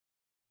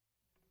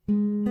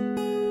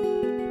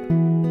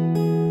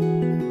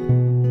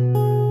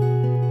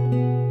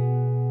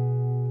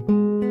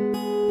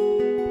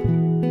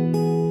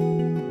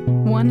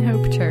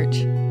Hope Church.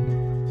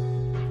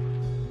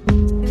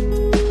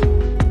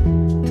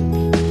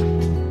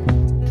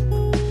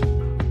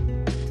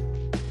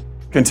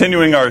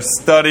 Continuing our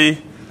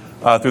study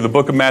through the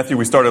book of Matthew,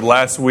 we started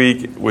last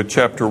week with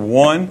chapter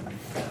 1.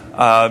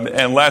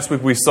 And last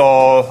week we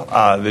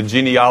saw the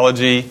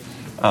genealogy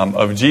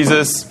of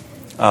Jesus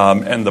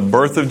and the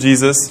birth of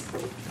Jesus.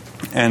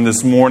 And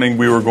this morning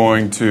we were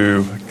going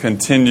to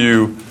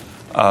continue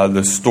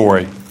the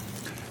story.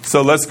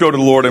 So let's go to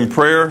the Lord in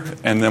prayer,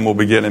 and then we'll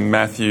begin in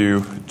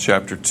Matthew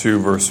chapter 2,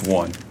 verse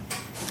 1.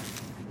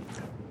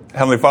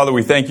 Heavenly Father,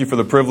 we thank you for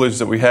the privilege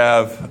that we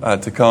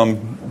have to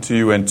come to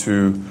you and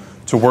to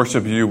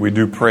worship you. We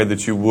do pray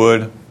that you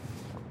would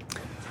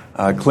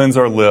cleanse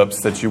our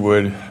lips, that you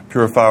would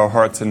purify our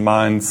hearts and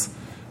minds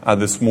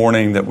this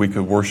morning, that we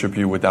could worship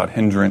you without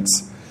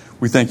hindrance.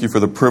 We thank you for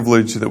the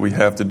privilege that we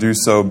have to do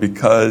so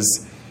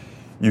because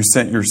you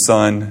sent your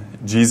Son,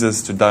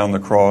 Jesus, to die on the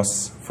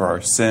cross for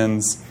our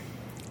sins.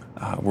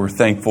 We're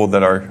thankful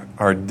that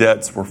our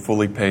debts were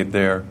fully paid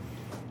there.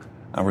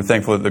 We're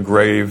thankful that the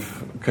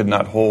grave could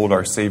not hold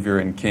our Savior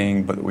and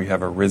King, but that we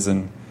have a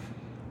risen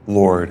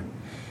Lord.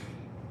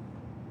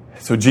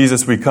 So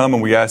Jesus, we come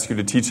and we ask you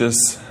to teach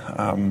us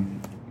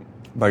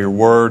by your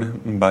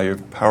word and by your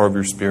power of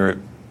your Spirit,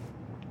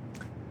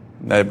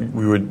 that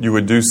you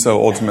would do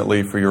so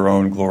ultimately for your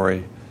own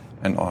glory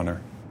and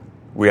honor.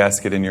 We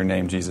ask it in your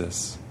name,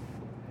 Jesus.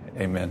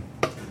 Amen.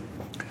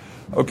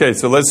 Okay,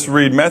 so let's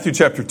read Matthew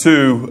chapter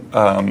 2.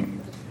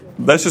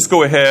 Let's just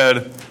go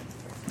ahead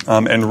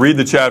and read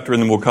the chapter,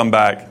 and then we'll come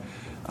back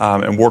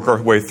and work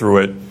our way through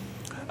it.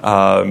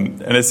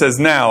 And it says,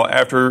 "Now,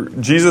 after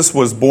Jesus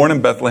was born in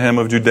Bethlehem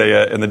of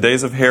Judea in the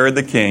days of Herod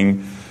the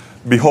king,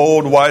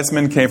 behold, wise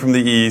men came from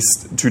the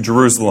east to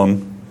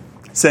Jerusalem,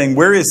 saying,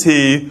 'Where is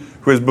he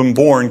who has been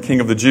born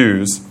King of the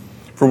Jews?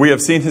 For we have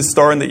seen his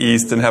star in the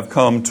east and have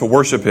come to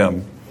worship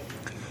him.'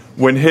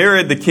 When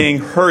Herod the king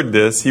heard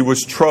this, he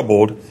was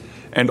troubled,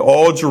 and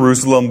all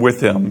Jerusalem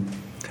with him.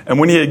 And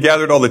when he had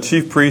gathered all the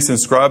chief priests and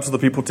scribes of the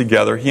people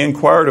together, he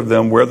inquired of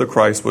them where the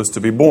Christ was to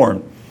be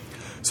born.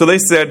 So they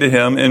said to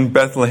him, 'In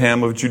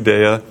Bethlehem of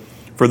Judea,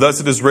 for thus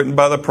it is written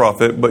by the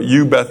prophet, but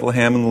you,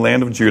 Bethlehem, in the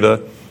land of Judah,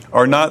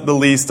 are not the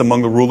least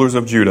among the rulers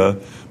of Judah,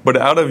 but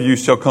out of you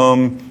shall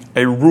come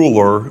a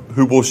ruler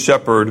who will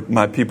shepherd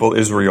my people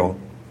Israel.'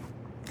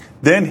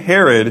 Then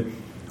Herod,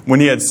 when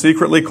he had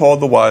secretly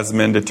called the wise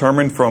men,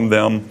 determined from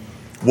them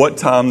what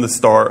time the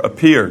star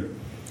appeared.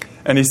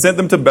 And he sent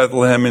them to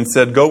Bethlehem and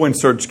said, 'Go and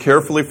search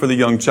carefully for the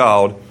young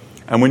child,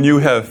 and when you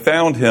have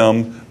found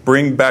him,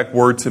 bring back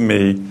word to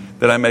me,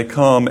 that I may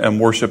come and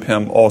worship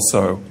him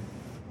also.'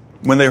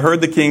 When they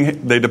heard the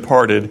king, they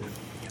departed,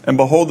 and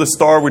behold, the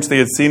star which they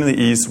had seen in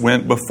the east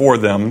went before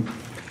them,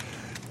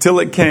 till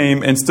it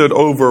came and stood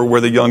over where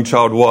the young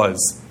child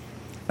was.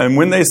 And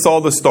when they saw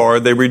the star,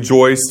 they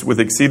rejoiced with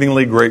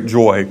exceedingly great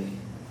joy.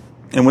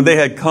 And when they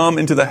had come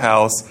into the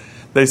house,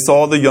 they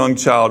saw the young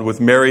child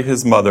with Mary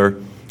his mother,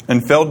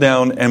 and fell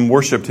down and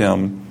worshipped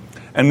him.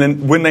 And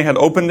then when they had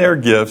opened their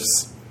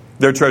gifts,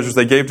 their treasures,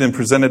 they gave and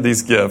presented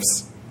these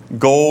gifts: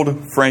 gold,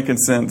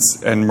 frankincense,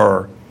 and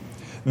myrrh.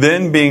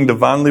 Then, being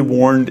divinely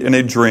warned in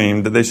a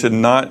dream that they should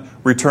not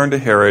return to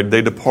Herod,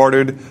 they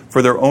departed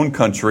for their own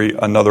country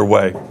another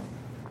way.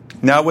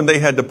 Now when they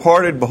had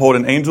departed, behold,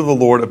 an angel of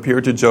the Lord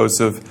appeared to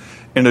Joseph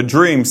in a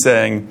dream,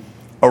 saying,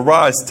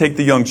 'Arise, take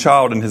the young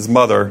child and his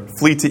mother,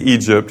 flee to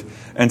Egypt,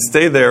 and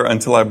stay there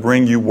until I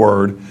bring you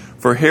word,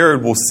 for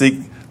Herod will seek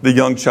the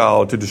young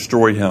child to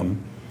destroy him.'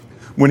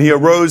 When he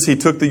arose, he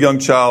took the young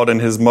child and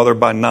his mother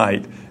by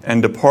night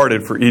and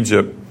departed for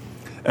Egypt,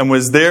 and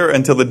was there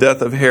until the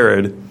death of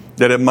Herod,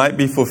 that it might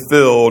be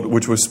fulfilled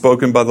which was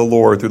spoken by the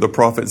Lord through the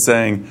prophet,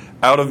 saying,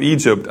 'Out of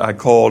Egypt I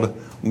called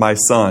my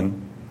son.'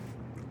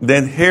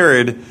 Then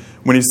Herod,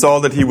 when he saw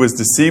that he was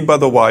deceived by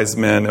the wise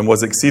men and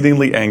was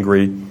exceedingly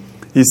angry,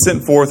 he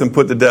sent forth and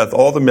put to death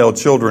all the male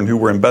children who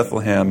were in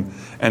Bethlehem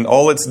and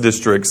all its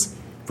districts,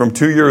 from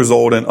 2 years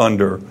old and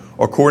under,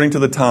 according to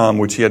the time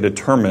which he had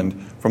determined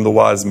from the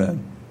wise men.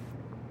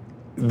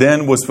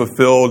 Then was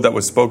fulfilled that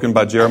was spoken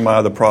by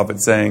Jeremiah the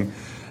prophet, saying,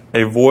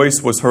 'A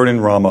voice was heard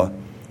in Ramah,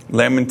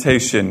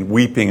 lamentation,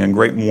 weeping, and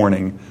great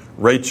mourning,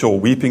 Rachel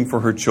weeping for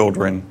her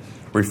children,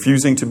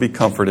 refusing to be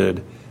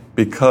comforted,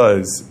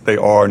 because they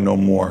are no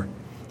more.'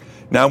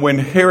 Now when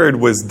Herod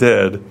was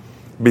dead,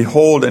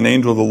 behold, an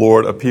angel of the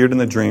Lord appeared in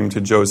the dream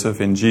to Joseph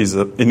in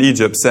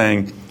Egypt,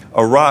 saying,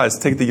 'Arise,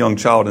 take the young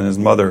child and his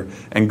mother,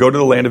 and go to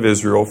the land of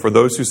Israel, for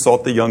those who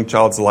sought the young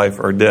child's life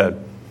are dead.'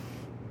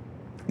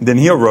 Then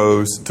he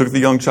arose, took the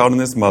young child and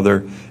his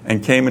mother,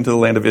 and came into the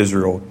land of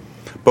Israel.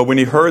 But when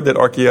he heard that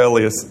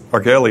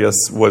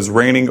Archelaus was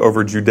reigning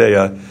over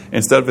Judea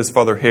instead of his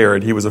father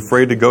Herod, he was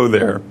afraid to go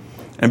there.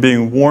 And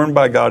being warned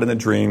by God in a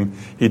dream,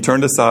 he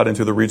turned aside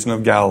into the region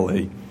of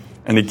Galilee.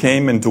 And he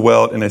came and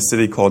dwelt in a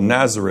city called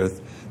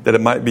Nazareth, that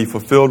it might be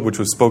fulfilled which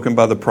was spoken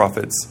by the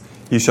prophets,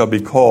 'He shall be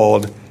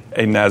called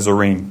a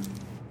Nazarene.'"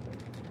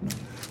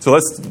 So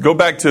let's go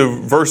back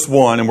to verse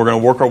 1, and we're going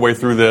to work our way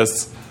through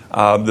this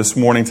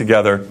morning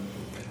together.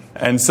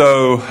 And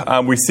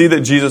so we see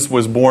that Jesus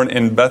was born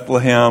in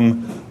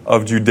Bethlehem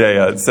of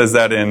Judea. It says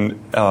that in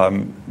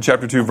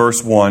chapter 2,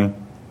 verse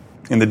 1,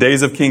 in the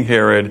days of King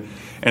Herod.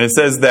 And it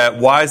says that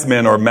wise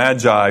men or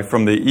magi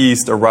from the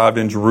east arrived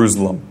in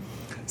Jerusalem,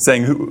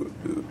 saying,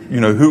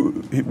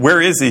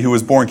 where is he who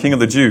was born King of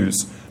the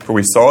Jews? For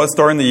we saw a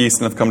star in the east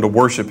and have come to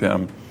worship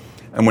him.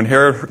 And when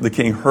Herod the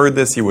king heard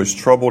this, he was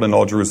troubled, and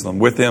all Jerusalem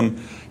with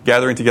him.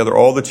 Gathering together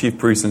all the chief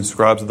priests and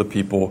scribes of the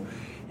people,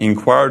 he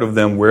inquired of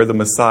them where the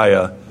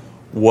Messiah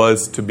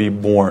was to be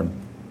born.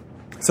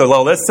 So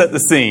let's set the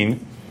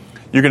scene.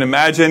 You can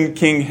imagine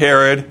King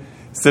Herod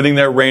sitting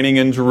there reigning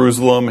in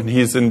Jerusalem, and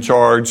he's in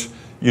charge,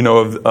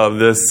 of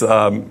this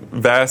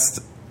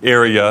vast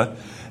area.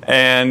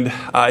 And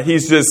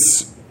he's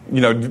just,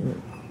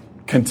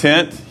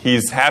 content.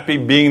 He's happy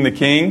being the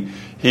king.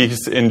 He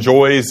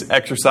enjoys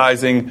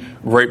exercising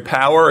great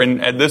power.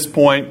 And at this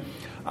point,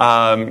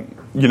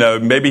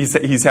 maybe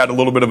he's had a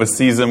little bit of a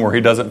season where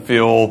he doesn't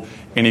feel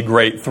any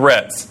great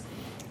threats.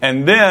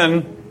 And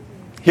then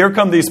here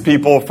come these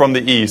people from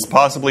the east,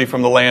 possibly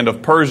from the land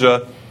of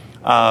Persia,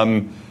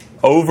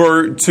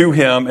 over to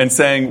him and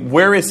saying,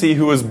 where is he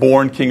who was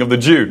born King of the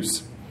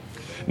Jews?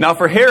 Now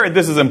for Herod,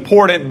 this is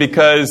important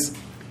because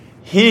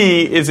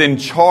he is in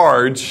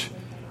charge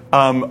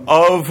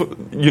of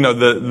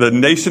the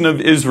nation of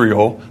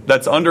Israel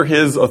that's under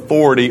his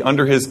authority,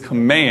 under his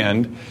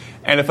command.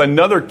 And if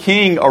another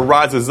king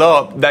arises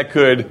up, that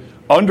could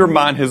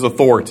undermine his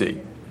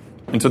authority.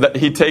 And so that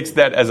he takes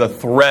that as a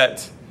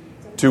threat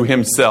to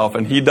himself,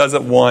 and he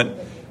doesn't want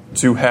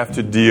to have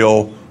to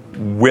deal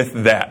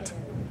with that.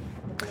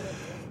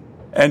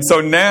 And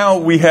so now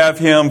we have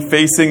him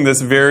facing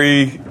this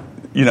very,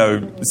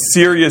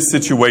 serious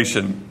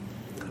situation.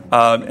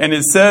 And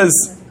it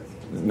says,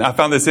 I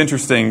found this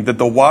interesting, that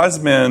the wise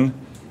men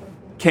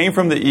came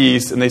from the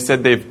east and they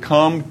said they've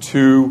come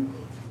to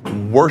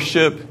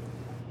worship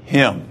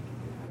him.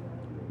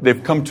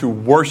 They've come to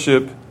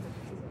worship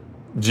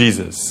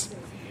Jesus.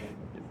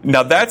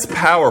 Now that's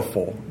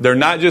powerful. They're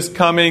not just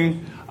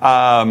coming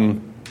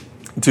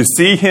to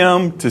see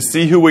him, to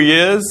see who he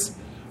is,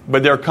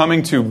 but they're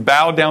coming to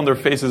bow down their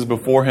faces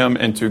before him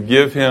and to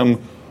give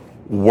him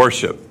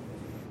worship.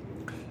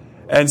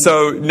 And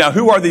so now,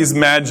 who are these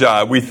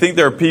magi? We think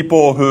they're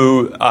people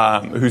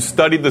who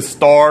studied the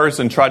stars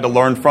and tried to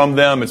learn from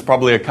them. It's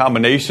probably a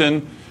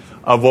combination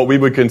of what we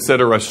would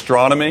consider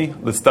astronomy,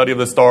 the study of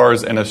the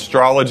stars, and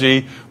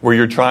astrology, where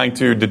you're trying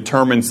to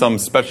determine some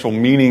special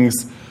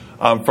meanings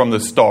from the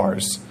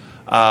stars.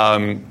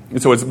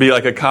 So it'd be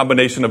like a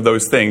combination of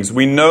those things.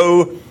 We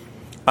know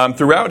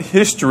throughout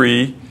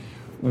history,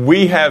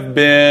 we have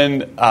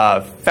been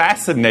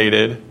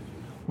fascinated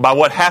by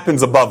what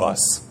happens above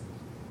us.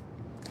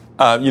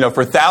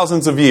 For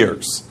thousands of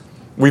years,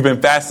 we've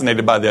been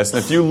fascinated by this.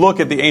 And if you look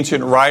at the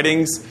ancient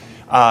writings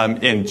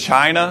in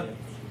China,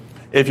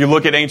 if you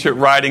look at ancient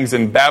writings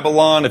in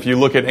Babylon, if you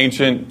look at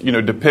ancient,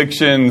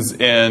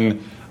 depictions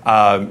in,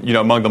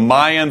 among the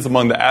Mayans,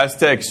 among the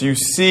Aztecs, you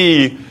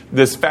see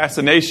this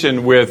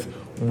fascination with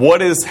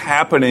what is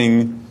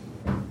happening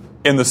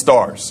in the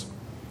stars.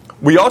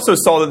 We also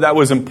saw that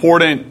was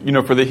important,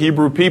 for the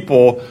Hebrew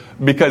people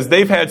because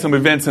they've had some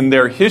events in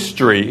their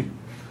history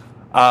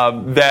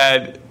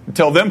that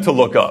tell them to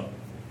look up.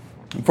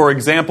 For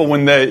example,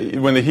 when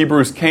the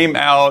Hebrews came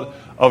out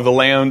of the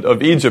land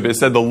of Egypt, it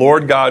said the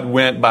Lord God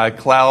went by a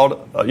cloud,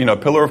 a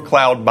pillar of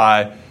cloud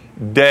by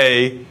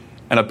day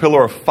and a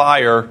pillar of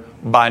fire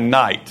by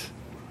night.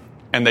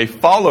 And they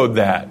followed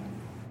that.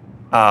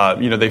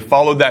 They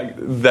followed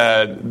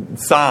that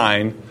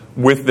sign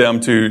with them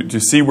to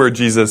see where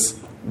Jesus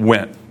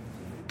went.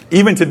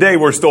 Even today,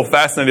 we're still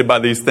fascinated by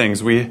these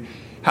things.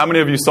 How many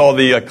of you saw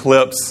the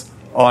eclipse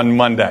on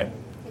Monday?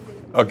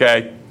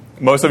 Okay.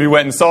 Most of you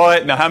went and saw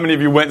it. Now, how many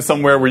of you went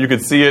somewhere where you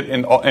could see it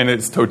in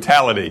its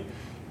totality?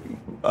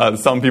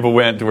 Some people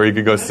went to where you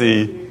could go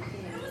see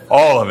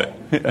all of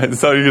it.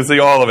 So you can see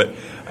all of it.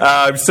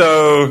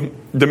 So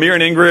Demir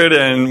and Ingrid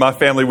and my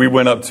family, we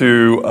went up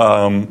to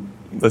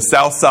the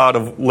south side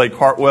of Lake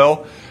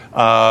Hartwell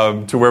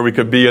to where we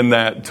could be in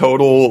that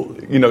total,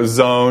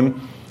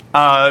 zone.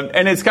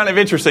 And it's kind of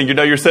interesting.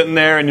 You're sitting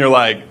there and you're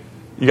like,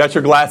 you got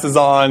your glasses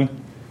on.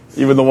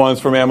 Even the ones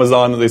from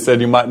Amazon, they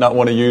said you might not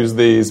want to use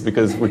these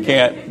because we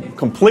can't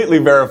completely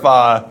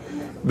verify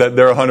that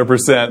they're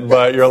 100%.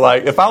 But you're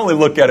like, if I only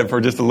look at it for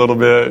just a little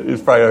bit,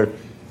 it's probably,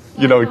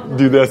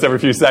 do this every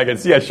few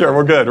seconds. Yeah, sure,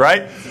 we're good,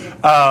 right?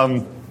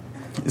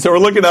 So we're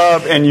looking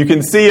up, and you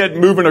can see it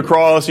moving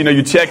across.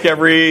 You check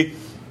every,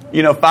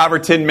 5 or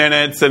 10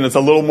 minutes, and it's a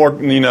little more,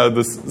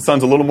 the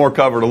sun's a little more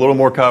covered,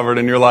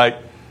 and you're like,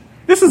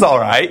 this is all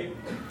right.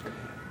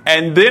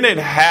 And then it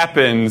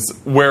happens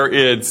where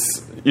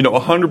it's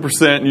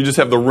 100%, and you just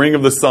have the ring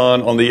of the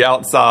sun on the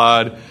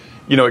outside.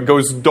 It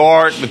goes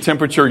dark, the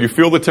temperature, you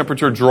feel the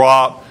temperature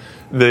drop.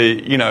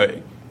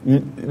 The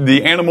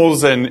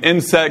animals and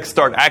insects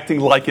start acting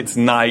like it's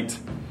night.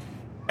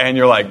 And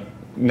you're like,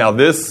 now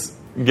this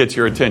gets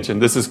your attention.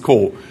 This is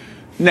cool.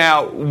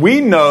 Now,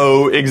 we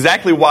know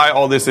exactly why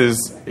all this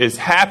is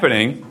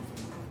happening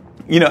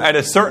at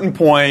a certain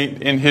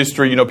point in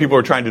history, people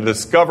are trying to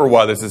discover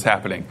why this is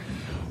happening.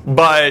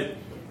 But,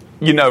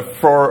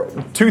 for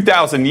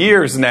 2,000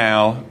 years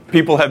now,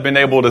 people have been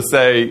able to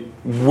say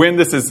when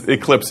this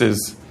eclipse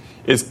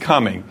is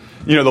coming.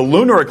 The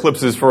lunar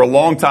eclipses for a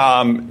long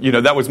time,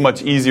 that was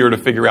much easier to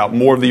figure out.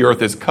 More of the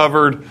earth is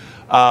covered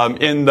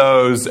in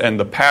those, and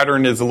the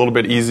pattern is a little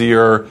bit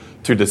easier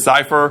to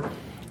decipher.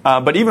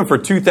 But even for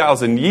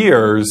 2,000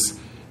 years,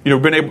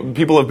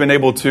 people have been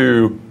able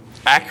to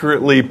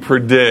accurately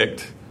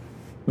predict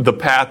the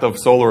path of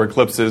solar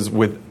eclipses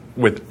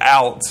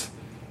without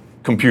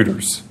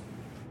computers.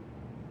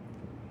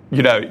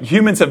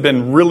 Humans have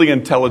been really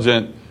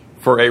intelligent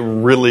for a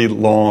really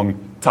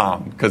long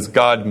time because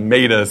God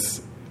made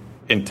us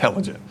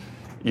intelligent.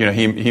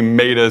 He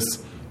made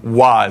us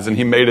wise, and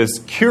He made us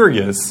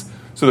curious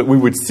so that we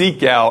would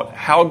seek out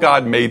how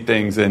God made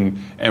things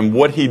and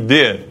what He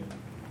did.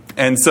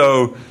 And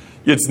so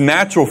it's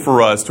natural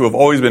for us to have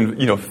always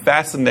been,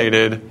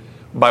 fascinated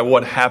by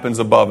what happens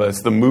above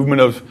us, the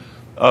movement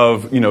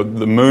of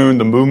the moon,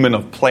 the movement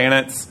of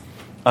planets.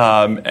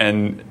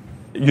 And,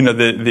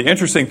 the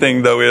interesting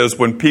thing, though, is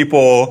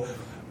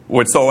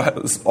what so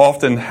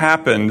often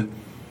happened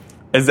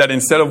is that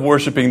instead of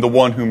worshiping the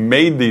one who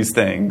made these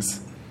things,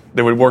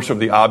 they would worship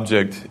the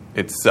object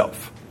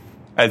itself,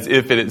 as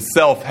if it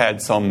itself had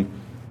some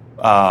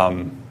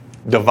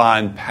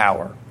divine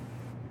power.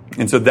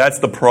 And so that's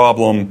the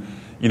problem,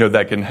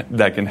 that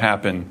can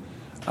happen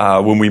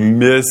when we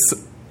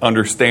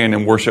misunderstand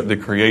and worship the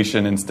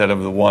creation instead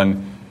of the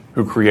one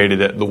who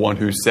created it, the one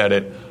who set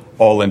it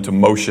all into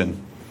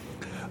motion.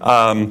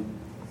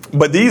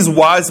 But these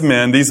wise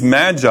men, these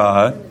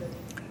magi,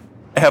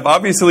 have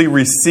obviously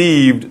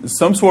received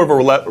some sort of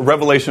a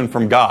revelation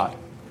from God,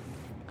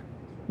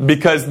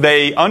 because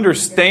they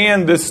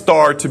understand this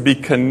star to be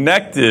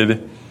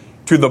connected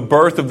to the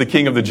birth of the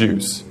King of the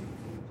Jews,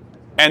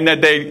 and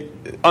that they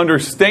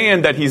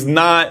understand that He's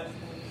not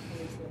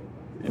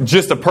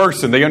just a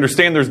person. They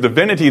understand there's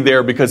divinity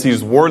there because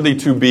He's worthy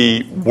to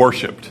be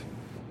worshipped.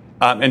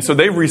 And so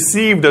they've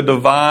received a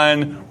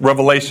divine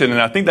revelation,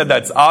 and I think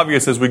that's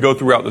obvious as we go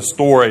throughout the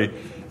story.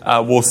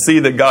 We'll see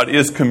that God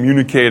is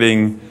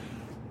communicating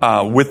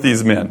with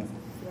these men.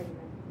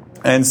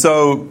 And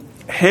so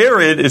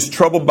Herod is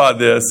troubled by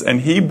this,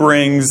 and he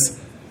brings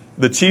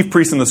the chief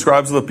priests and the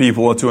scribes of the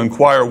people to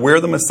inquire where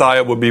the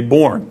Messiah would be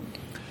born.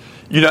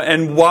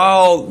 And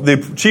while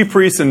the chief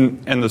priests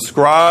and the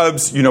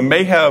scribes,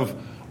 may have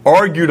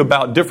argued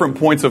about different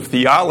points of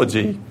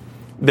theology,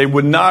 they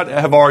would not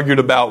have argued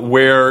about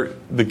where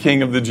the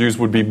King of the Jews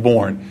would be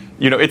born.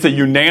 It's a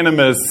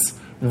unanimous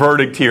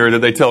verdict here that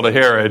they tell to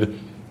Herod,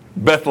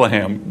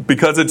 Bethlehem,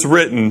 because it's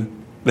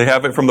written, they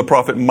have it from the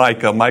prophet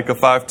Micah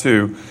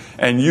 5:2,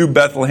 and you,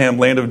 Bethlehem,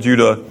 land of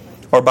Judah,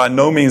 are by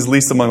no means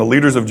least among the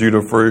leaders of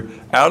Judah, for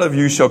out of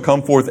you shall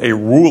come forth a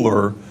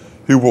ruler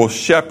who will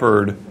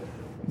shepherd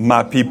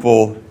my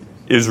people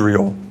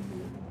Israel.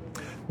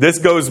 This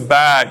goes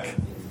back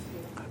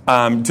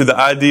to the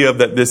idea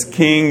that this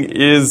king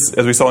is,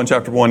 as we saw in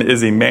chapter 1,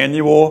 is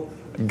Emmanuel,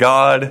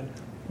 God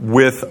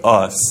with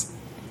us.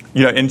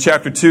 In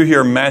chapter 2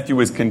 here, Matthew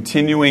is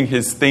continuing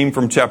his theme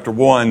from chapter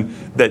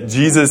 1 that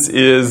Jesus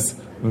is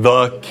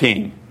the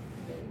king.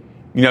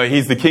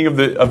 He's the king of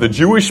the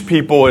Jewish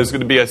people, is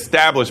going to be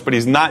established, but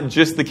He's not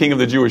just the king of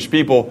the Jewish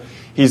people.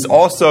 He's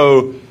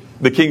also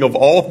the king of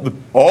all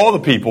the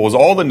peoples,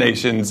 all the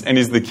nations, and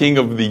He's the king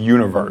of the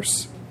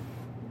universe.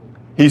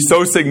 He's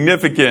so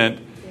significant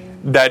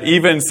that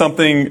even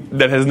something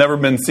that has never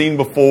been seen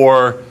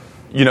before,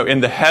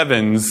 in the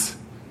heavens,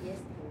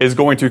 is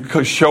going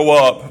to show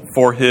up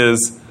for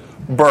His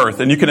birth.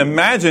 And you can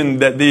imagine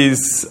that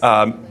these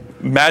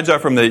magi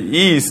from the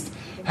east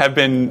have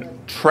been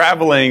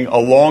traveling a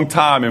long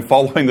time and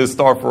following this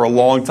star for a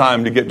long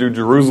time to get to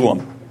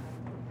Jerusalem.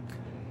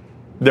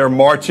 They're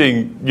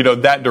marching,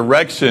 that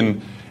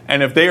direction.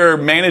 And if they are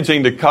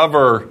managing to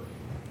cover,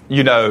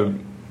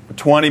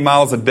 20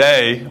 miles a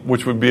day,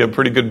 which would be a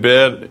pretty good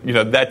bit,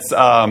 that's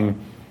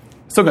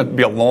still going to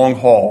be a long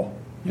haul.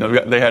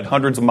 They had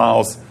hundreds of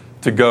miles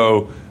to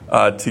go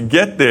to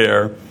get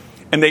there.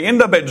 And they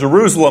end up at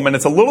Jerusalem, and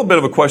it's a little bit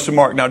of a question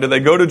mark. Now, did they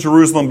go to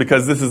Jerusalem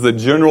because this is the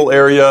general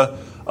area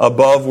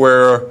above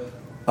where,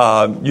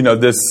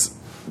 this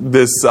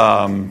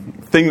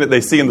thing that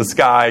they see in the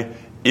sky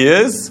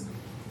is?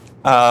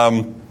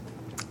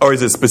 Or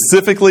is it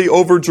specifically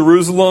over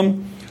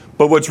Jerusalem?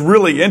 But what's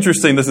really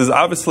interesting, this is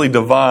obviously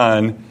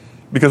divine,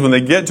 because when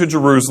they get to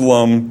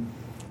Jerusalem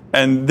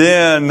and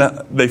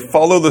then they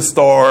follow the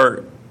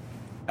star,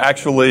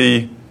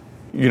 actually,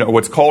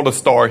 what's called a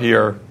star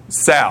here,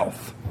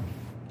 south.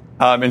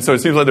 And so it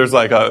seems like there's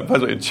like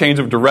a change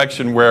of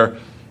direction where,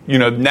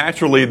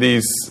 naturally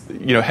these,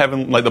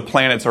 heaven, like the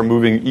planets are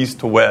moving east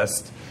to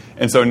west.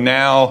 And so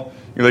now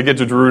they get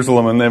to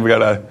Jerusalem and then we got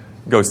to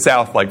go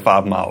south like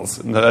 5 miles.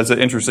 And that's an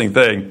interesting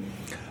thing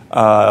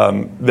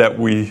that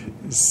we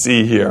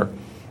see here.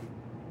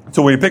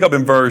 So when you pick up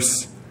in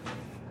verse,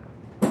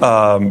 we're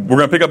going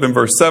to pick up in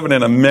verse 7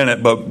 in a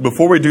minute. But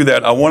before we do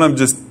that, I want to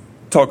just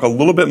talk a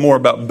little bit more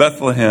about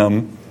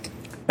Bethlehem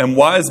And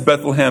why is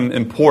Bethlehem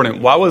important?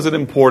 Why was it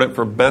important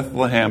for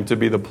Bethlehem to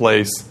be the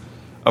place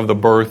of the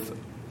birth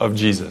of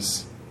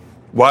Jesus?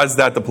 Why is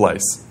that the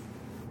place?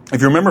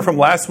 If you remember from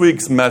last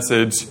week's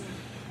message,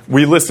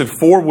 we listed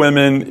 4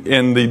 women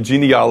in the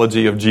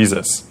genealogy of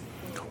Jesus.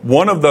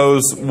 One of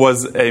those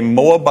was a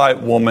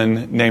Moabite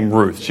woman named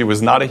Ruth. She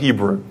was not a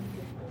Hebrew.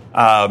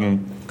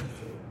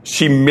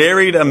 She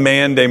married a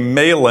man named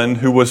Mahlon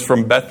who was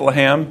from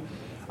Bethlehem.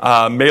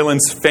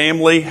 Mahlon's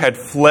family had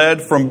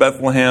fled from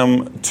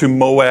Bethlehem to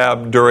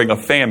Moab during a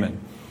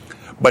famine.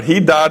 But he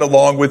died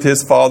along with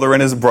his father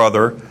and his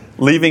brother,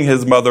 leaving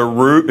his mother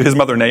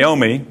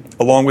Naomi,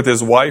 along with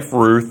his wife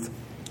Ruth,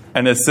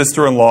 and his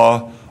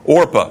sister-in-law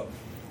Orpah.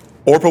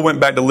 Orpah went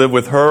back to live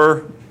with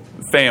her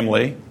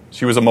family.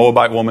 She was a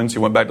Moabite woman. She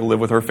went back to live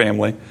with her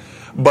family.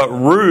 But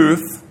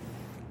Ruth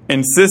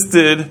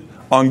insisted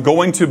on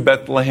going to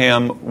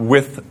Bethlehem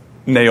with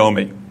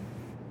Naomi.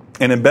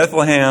 And in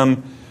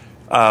Bethlehem,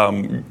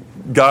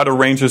 God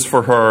arranges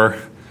for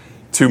her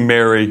to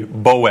marry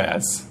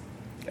Boaz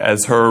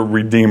as her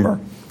redeemer.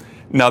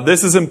 Now,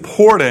 this is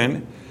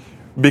important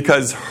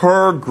because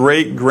her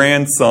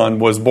great-grandson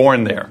was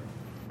born there,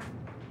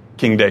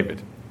 King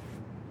David.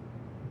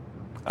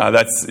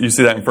 You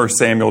see that in 1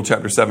 Samuel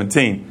chapter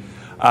 17.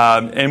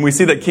 And we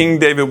see that King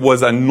David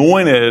was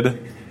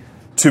anointed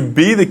to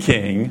be the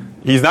king.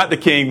 He's not the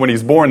king when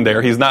he's born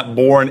there. He's not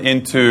born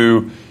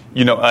into,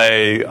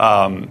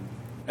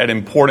 an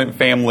important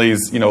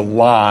family's,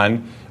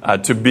 line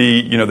to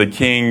be, the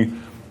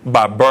king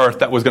by birth.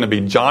 That was going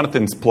to be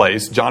Jonathan's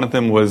place.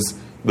 Jonathan was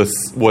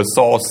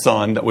Saul's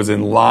son that was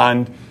in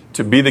line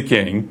to be the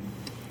king.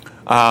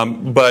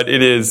 But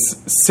it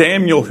is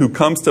Samuel who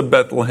comes to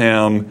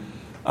Bethlehem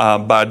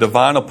by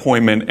divine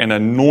appointment and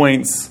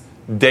anoints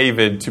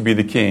David to be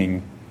the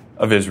king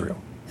of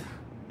Israel.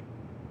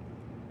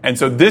 And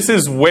so this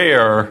is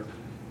where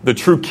the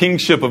true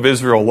kingship of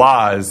Israel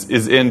lies,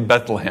 is in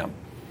Bethlehem.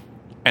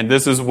 And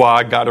this is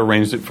why God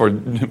arranged it for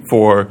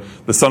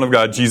the Son of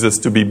God, Jesus,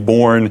 to be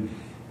born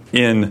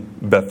in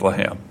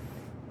Bethlehem.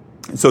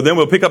 So then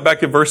we'll pick up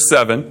back at verse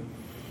 7.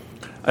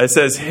 It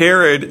says,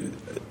 Herod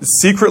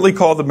secretly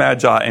called the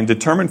Magi and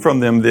determined from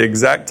them the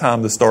exact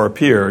time the star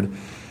appeared.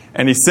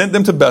 And he sent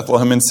them to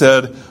Bethlehem and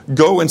said,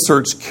 Go and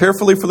search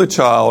carefully for the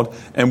child,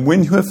 and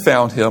when you have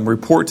found him,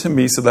 report to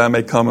me so that I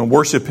may come and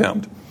worship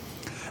him.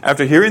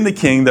 After hearing the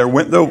king, they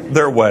went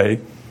their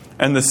way,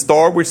 and the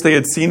star which they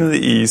had seen in the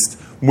east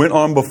went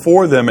on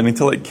before them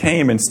until it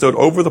came and stood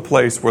over the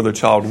place where the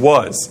child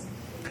was.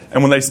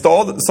 And when they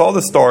saw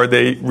the star,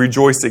 they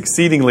rejoiced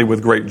exceedingly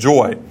with great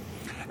joy.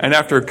 And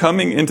after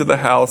coming into the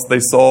house, they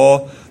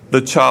saw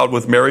the child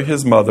with Mary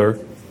his mother,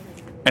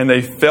 and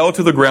they fell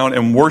to the ground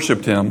and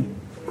worshipped him.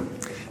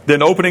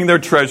 Then opening their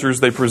treasures,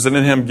 they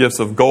presented him gifts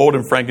of gold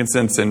and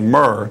frankincense and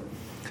myrrh.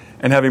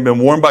 And having been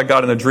warned by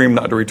God in a dream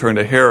not to return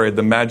to Herod,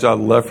 the Magi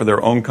left for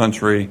their own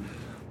country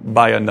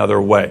by another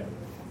way.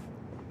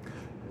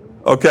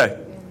 Okay,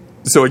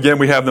 so again,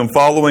 we have them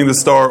following the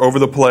star over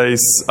the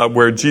place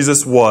where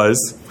Jesus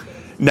was.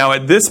 Now,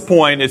 at this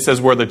point, it says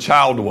where the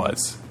child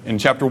was. In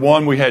chapter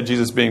 1, we had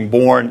Jesus being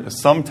born.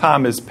 Some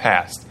time has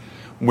passed.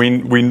 We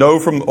know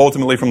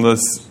ultimately from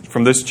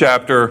this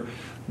chapter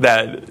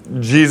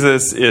that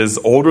Jesus is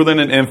older than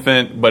an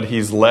infant, but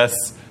he's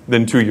less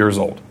than 2 years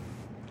old.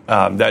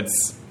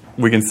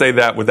 We can say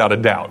that without a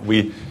doubt.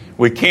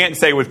 We can't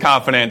say with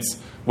confidence,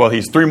 well,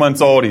 he's 3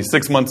 months old, he's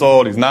 6 months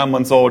old, he's 9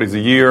 months old, he's a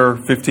year,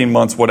 15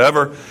 months,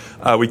 whatever.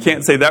 We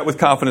can't say that with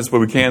confidence, but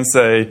we can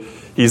say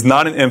he's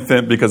not an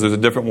infant because there's a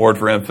different word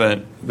for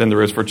infant than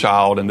there is for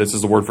child, and this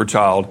is the word for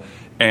child,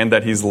 and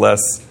that he's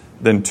less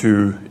than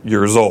 2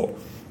 years old.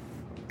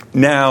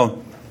 Now,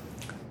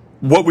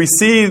 what we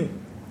see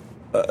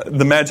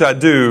the Magi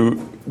do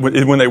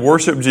when they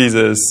worship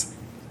Jesus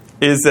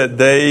is that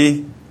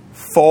they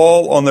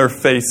fall on their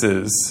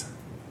faces.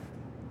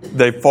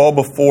 They fall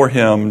before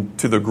him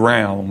to the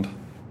ground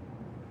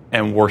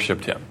and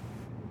worshiped him.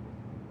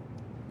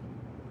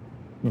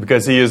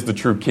 Because he is the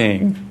true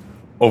king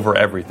over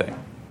everything.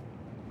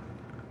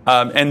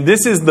 And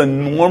this is the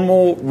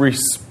normal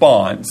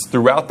response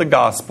throughout the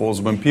Gospels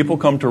when people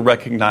come to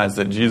recognize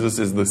that Jesus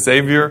is the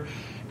Savior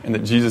and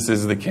that Jesus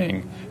is the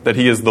King, that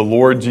he is the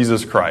Lord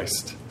Jesus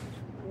Christ.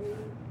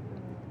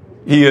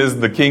 He is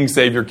the King,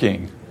 Savior,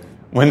 King.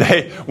 When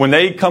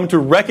they come to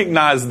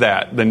recognize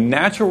that, the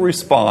natural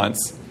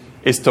response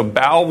is to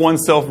bow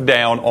oneself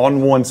down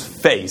on one's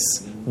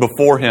face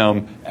before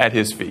him at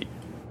his feet.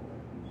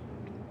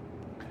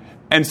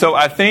 And so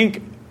I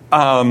think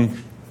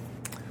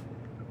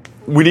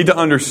we need to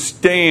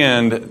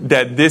understand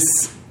that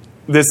this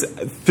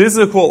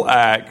physical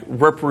act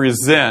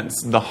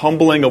represents the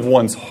humbling of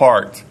one's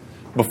heart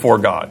before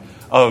God.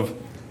 Of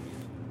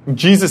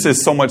Jesus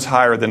is so much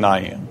higher than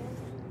I am.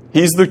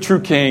 He's the true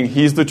King.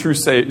 He's the true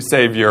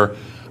Savior.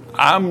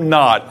 I'm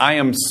not. I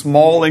am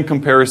small in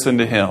comparison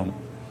to him.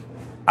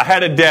 I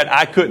had a debt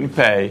I couldn't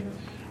pay.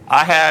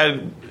 I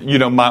had,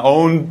 my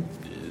own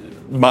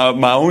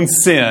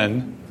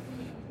sin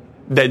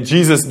that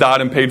Jesus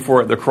died and paid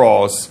for at the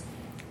cross.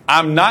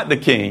 I'm not the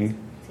king.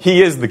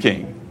 He is the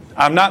king.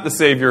 I'm not the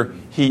Savior.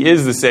 He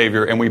is the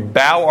Savior. And we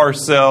bow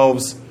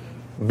ourselves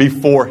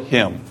before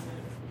Him.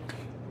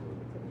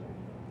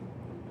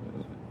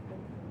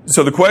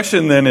 So the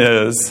question then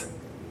is,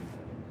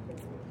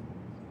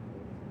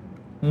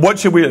 what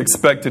should we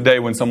expect today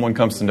when someone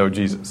comes to know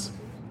Jesus?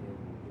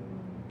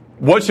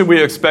 What should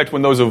we expect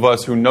when those of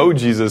us who know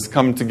Jesus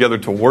come together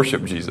to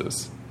worship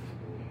Jesus?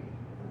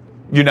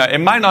 You know, it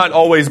might not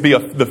always be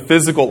the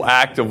physical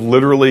act of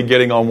literally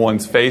getting on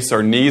one's face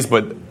or knees,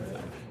 but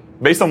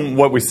based on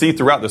what we see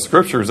throughout the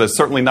Scriptures, that's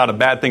certainly not a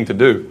bad thing to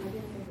do.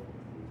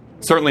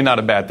 Certainly not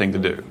a bad thing to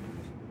do.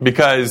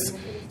 Because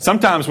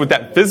sometimes with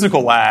that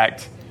physical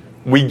act,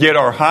 we get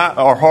our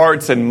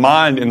hearts and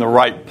mind in the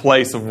right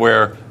place of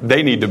where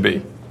they need to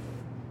be.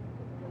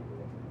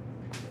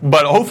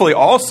 But hopefully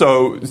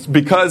also,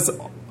 because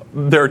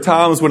there are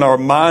times when our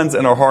minds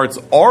and our hearts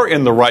are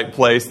in the right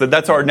place,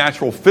 that's our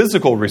natural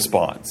physical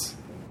response.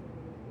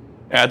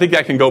 And I think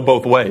that can go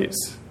both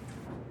ways.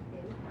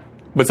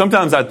 But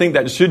sometimes I think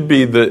that should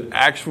be the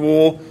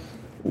actual,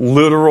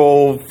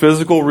 literal,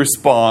 physical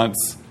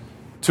response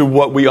to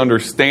what we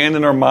understand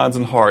in our minds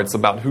and hearts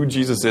about who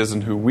Jesus is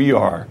and who we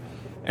are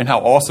and how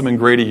awesome and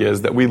great He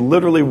is, that we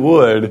literally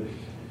would,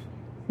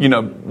 be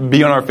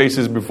on our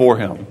faces before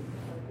Him.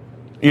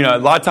 A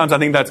lot of times I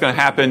think that's going to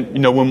happen,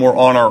 when we're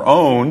on our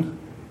own,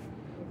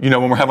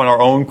 when we're having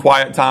our own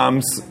quiet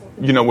times,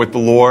 with the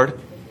Lord.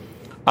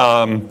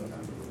 But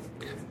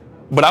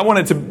I want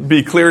it to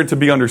be clear, to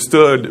be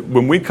understood,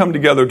 when we come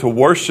together to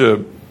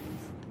worship,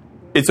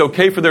 it's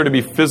okay for there to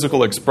be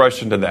physical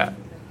expression to that.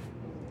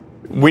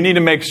 We need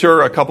to make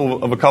sure a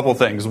couple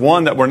things.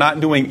 One, that we're not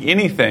doing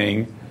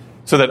anything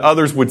so that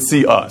others would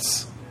see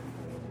us.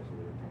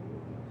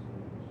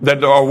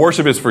 That our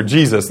worship is for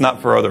Jesus,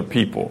 not for other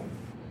people.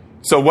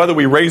 So whether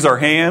we raise our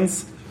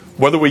hands,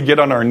 whether we get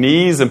on our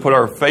knees and put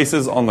our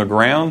faces on the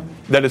ground,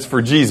 that is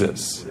for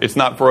Jesus. It's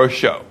not for a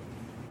show.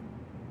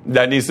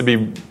 That needs to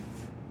be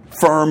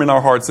firm in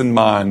our hearts and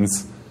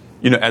minds,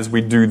 as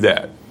we do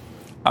that.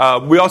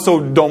 We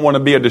also don't want to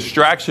be a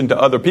distraction to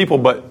other people,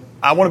 but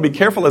I want to be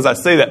careful as I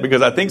say that,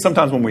 because I think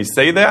sometimes when we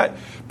say that,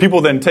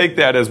 people then take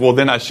that as, well,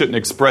 then I shouldn't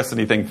express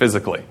anything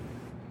physically.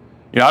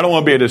 I don't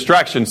want to be a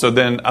distraction, so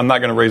then I'm not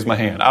going to raise my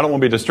hand. I don't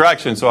want to be a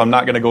distraction, so I'm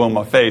not going to go on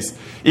my face,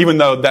 even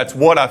though that's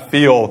what I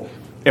feel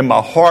in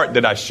my heart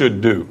that I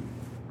should do.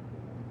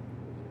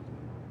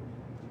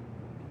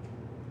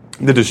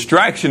 The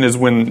distraction is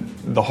when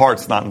the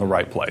heart's not in the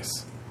right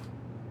place.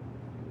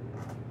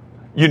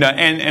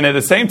 And at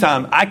the same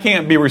time, I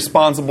can't be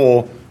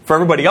responsible for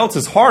everybody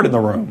else's heart in the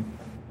room.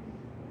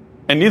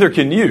 And neither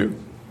can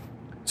you.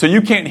 So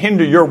you can't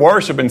hinder your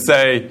worship and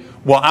say,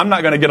 well, I'm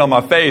not going to get on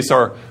my face,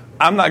 or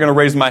I'm not going to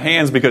raise my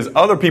hands because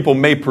other people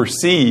may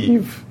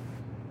perceive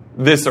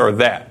this or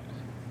that.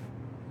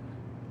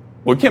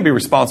 Well, we can't be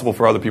responsible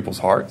for other people's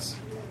hearts.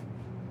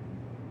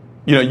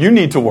 You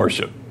need to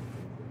worship.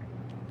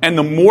 And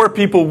the more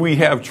people we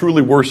have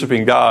truly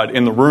worshiping God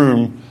in the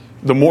room,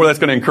 the more that's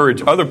going to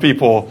encourage other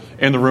people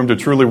in the room to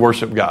truly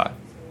worship God.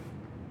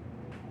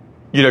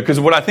 Because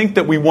what I think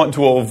that we want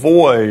to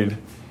avoid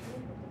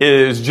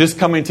is just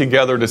coming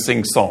together to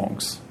sing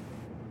songs.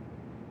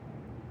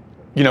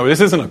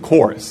 This isn't a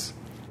chorus.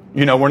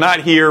 We're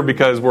not here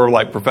because we're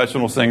like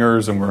professional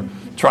singers and we're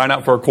trying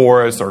out for a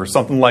chorus or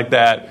something like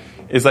that.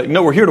 It's like,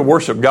 no, we're here to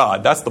worship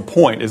God. That's the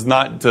point, is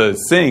not to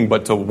sing,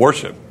 but to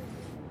worship.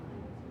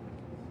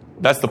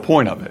 That's the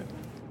point of it.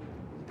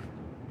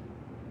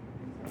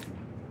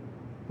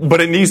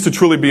 But it needs to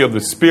truly be of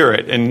the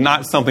Spirit and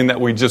not something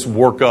that we just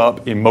work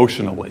up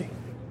emotionally.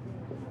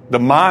 The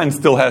mind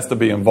still has to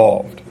be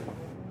involved.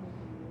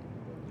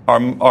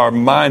 Our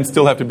minds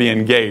still have to be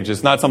engaged.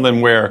 It's not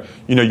something where,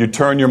 you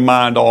turn your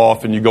mind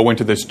off and you go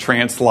into this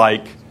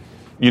trance-like,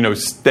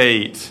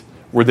 state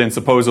where then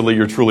supposedly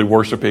you're truly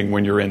worshiping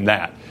when you're in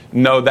that.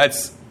 No,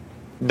 that's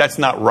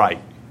not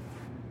right.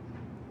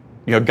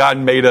 God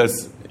made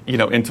us,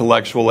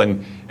 intellectual,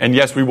 and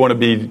yes, we want to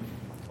be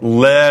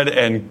led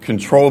and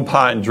controlled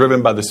by and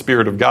driven by the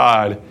Spirit of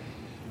God,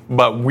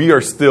 but we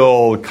are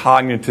still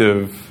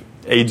cognitive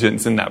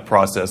agents in that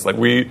process. Like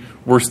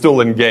we're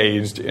still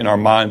engaged in our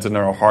minds and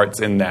in our hearts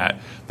in that.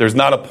 There's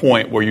not a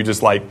point where you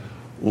just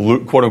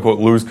quote unquote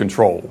lose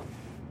control.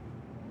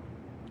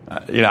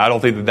 I don't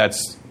think that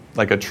that's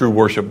like a true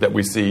worship that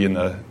we see in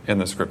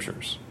the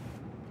Scriptures.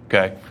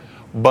 Okay,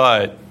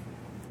 but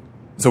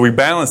so we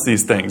balance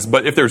these things.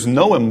 But if there's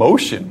no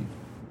emotion,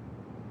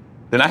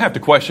 then I have to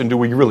question: do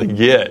we really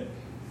get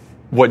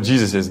what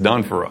Jesus has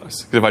done for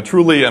us? Because if I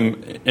truly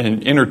am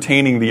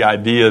entertaining the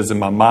ideas in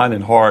my mind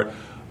and heart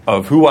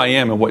of who I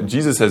am and what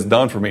Jesus has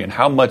done for me and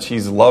how much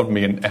He's loved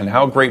me and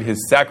how great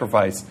His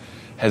sacrifice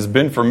has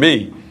been for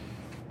me,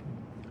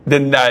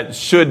 then that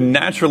should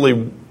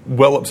naturally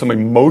well up some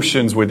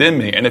emotions within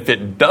me. And if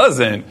it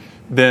doesn't,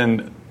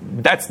 then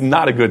that's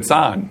not a good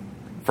sign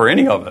for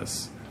any of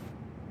us.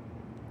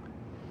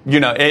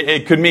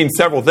 It could mean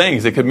several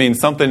things. It could mean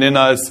something in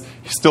us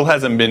still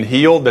hasn't been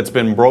healed, that's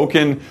been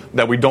broken,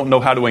 that we don't know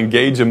how to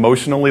engage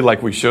emotionally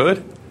like we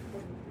should.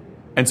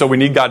 And so we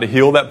need God to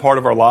heal that part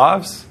of our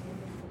lives.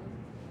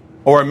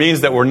 or it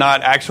means that we're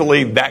not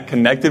actually that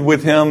connected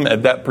with him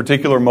at that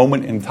particular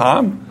moment in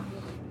time.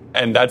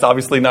 And that's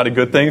obviously not a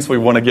good thing, so we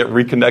want to get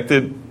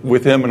reconnected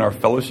with him in our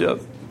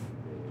fellowship.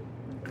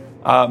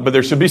 But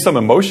there should be some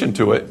emotion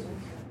to it.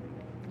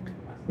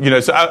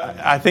 So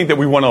I think that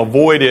we want to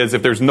avoid is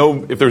if there's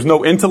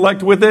no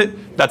intellect with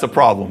it, that's a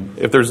problem.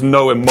 If there's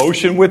no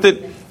emotion with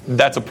it,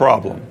 that's a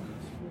problem.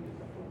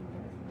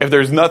 If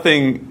there's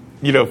nothing,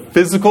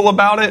 physical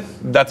about it,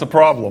 that's a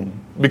problem.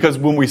 Because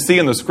when we see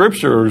in the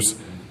scriptures,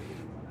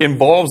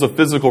 involves a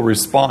physical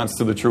response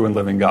to the true and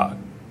living God.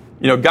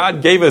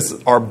 God gave us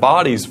our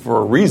bodies for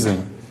a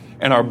reason,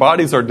 and our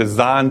bodies are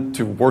designed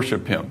to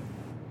worship him.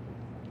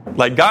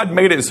 Like God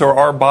made it so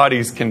our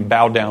bodies can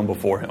bow down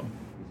before him.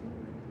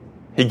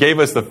 He gave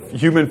us the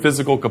human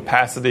physical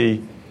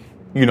capacity,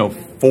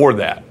 for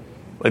that.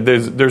 Like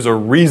there's a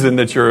reason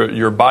that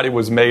your body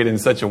was made in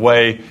such a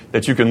way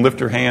that you can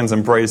lift your hands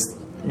and praise,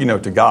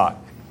 to God.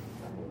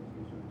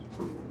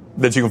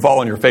 That you can fall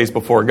on your face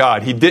before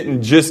God. He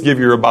didn't just give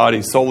you your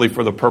body solely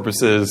for the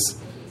purposes,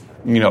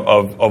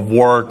 of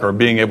work or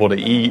being able to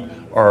eat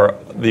or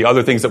the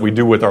other things that we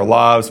do with our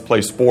lives,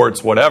 play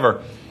sports,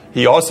 whatever.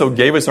 He also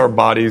gave us our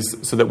bodies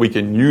so that we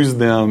can use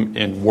them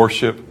in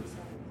worship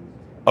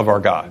of our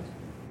God.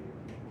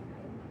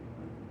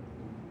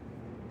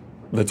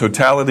 The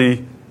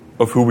totality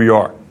of who we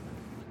are.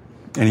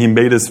 And he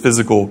made us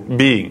physical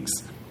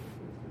beings.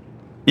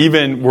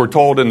 Even we're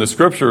told in the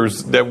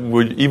scriptures that we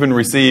would even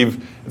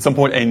receive at some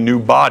point a new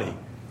body.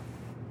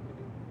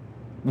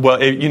 Well,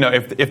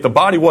 if the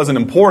body wasn't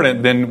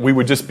important, then we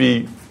would just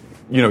be,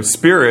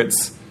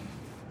 spirits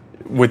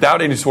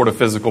without any sort of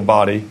physical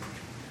body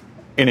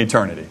in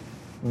eternity.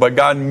 But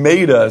God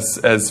made us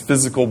as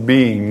physical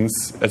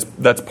beings.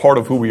 That's part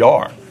of who we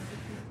are.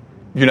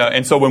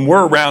 And so when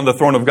we're around the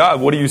throne of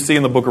God, what do you see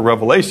in the book of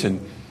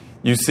Revelation?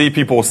 You see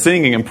people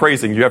singing and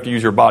praising. You have to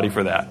use your body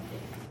for that.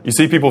 You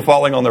see people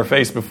falling on their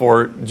face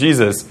before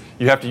Jesus.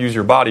 You have to use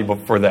your body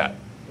for that.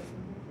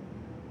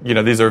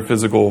 These are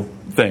physical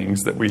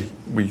things that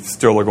we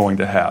still are going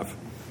to have.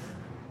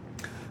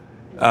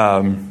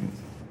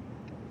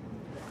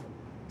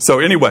 So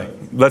anyway,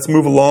 let's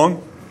move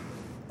along.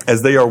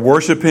 As they are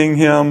worshiping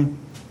him,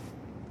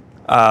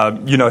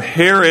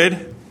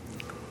 Herod,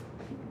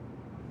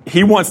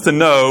 he wants to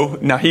know.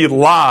 Now he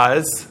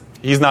lies.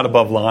 He's not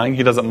above lying.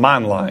 He doesn't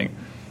mind lying.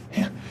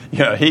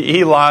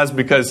 He lies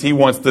because he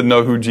wants to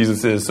know who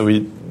Jesus is, so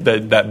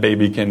that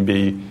baby can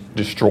be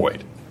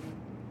destroyed.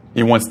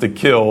 He wants to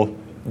kill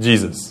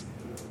Jesus.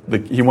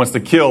 He wants to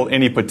kill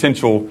any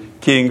potential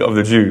king of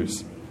the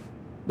Jews.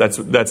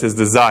 That's his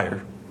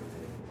desire.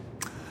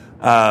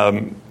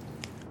 And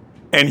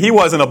he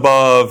wasn't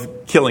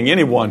above killing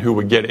anyone who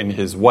would get in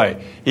his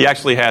way. He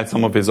actually had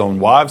some of his own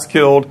wives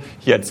killed.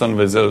 He had some of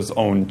his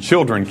own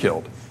children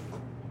killed.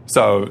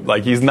 So,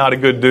 he's not a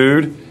good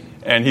dude,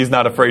 and he's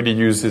not afraid to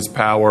use his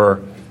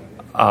power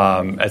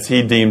as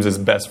he deems is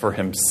best for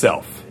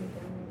himself.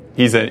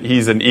 He's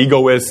an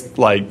egoist,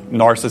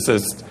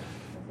 narcissist.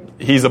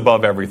 He's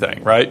above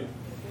everything, right?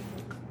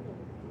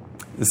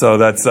 So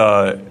that's, he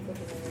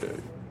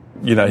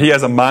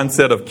has a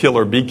mindset of kill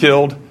or be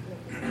killed,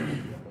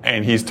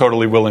 and he's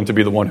totally willing to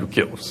be the one who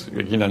kills.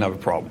 He doesn't have a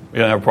problem. He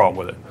doesn't have a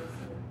problem with it.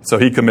 So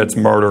he commits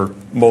murder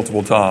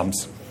multiple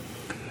times.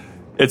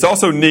 It's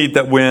also neat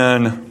that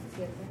when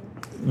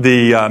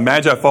the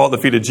Magi fall at the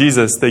feet of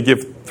Jesus, they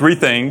give three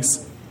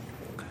things.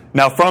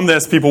 Now, from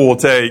this, people will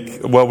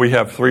take, we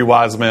have three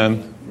wise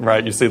men,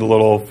 right? You see the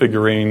little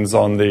figurines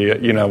on the,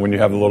 when you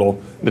have the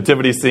little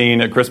nativity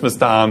scene at Christmas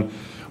time.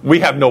 We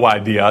have no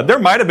idea. There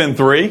might have been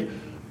three.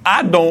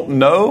 I don't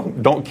know.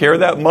 Don't care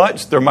that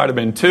much. There might have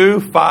been 2,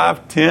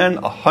 5,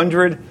 10,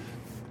 100.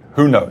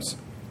 Who knows?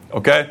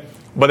 Okay?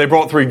 But they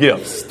brought three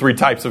gifts, three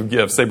types of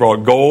gifts. They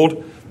brought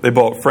gold, they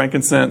brought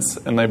frankincense,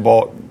 and they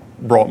brought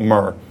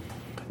myrrh.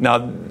 Now,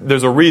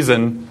 there's a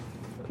reason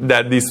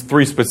that these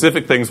three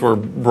specific things were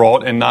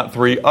brought and not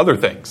three other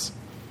things.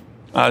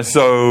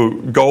 So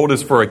gold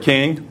is for a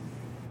king.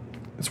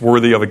 It's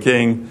worthy of a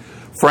king.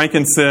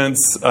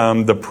 Frankincense,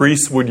 the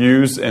priests would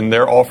use in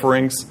their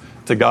offerings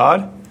to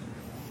God.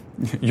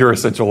 Your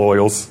essential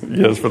oils,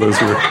 yes, for those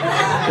who are.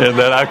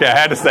 Okay, I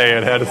had to say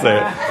it.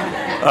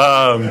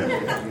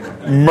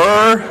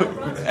 Myrrh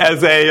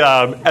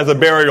as a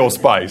burial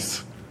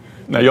spice.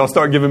 Now, y'all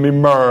start giving me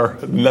myrrh,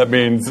 and that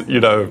means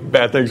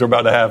bad things are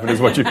about to happen.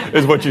 Is what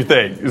you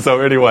think.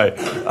 So anyway,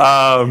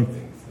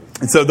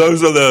 so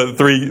those are the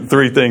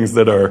three things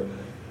that are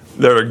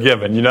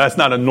given. That's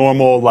not a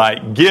normal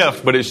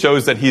gift, but it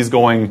shows that he's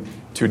going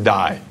to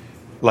die.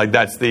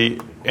 That's the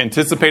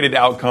anticipated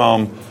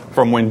outcome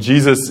from when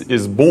Jesus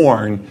is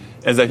born,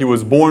 is that he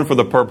was born for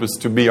the purpose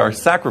to be our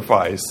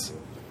sacrifice,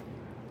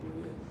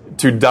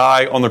 to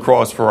die on the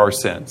cross for our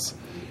sins.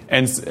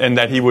 And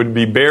that he would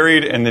be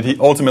buried, and that he's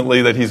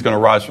going to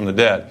rise from the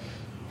dead.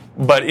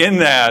 But in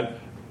that,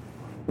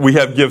 we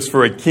have gifts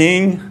for a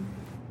king,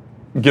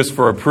 gifts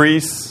for a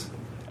priest,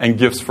 and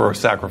gifts for a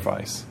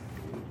sacrifice.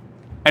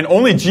 And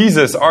only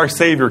Jesus, our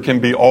Savior, can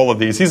be all of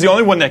these. He's the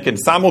only one that can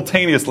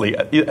simultaneously,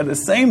 at the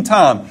same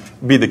time,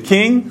 be the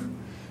king,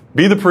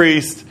 be the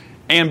priest,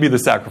 and be the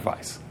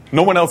sacrifice.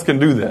 No one else can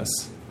do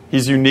this.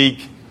 He's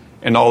unique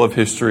in all of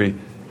history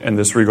in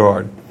this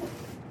regard.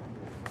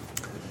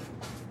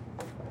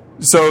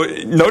 So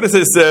notice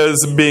it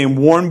says, being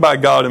warned by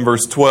God in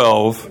verse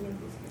 12,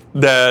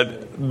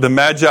 that the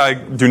Magi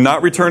do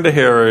not return to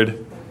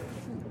Herod,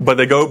 but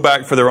they go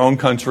back for their own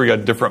country a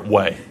different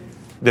way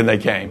than they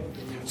came.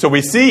 So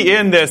we see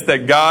in this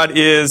that God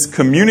is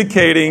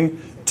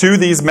communicating to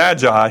these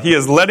Magi. He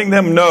is letting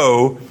them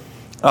know,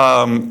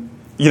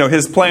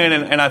 his plan.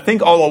 And I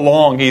think all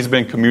along he's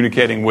been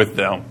communicating with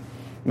them.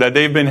 That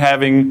they've been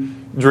having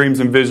dreams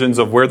and visions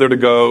of where they're to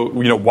go,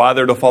 why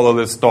they're to follow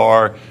this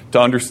star, to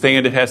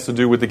understand it has to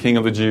do with the King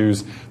of the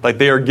Jews. Like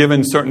they are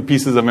given certain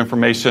pieces of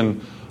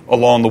information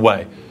along the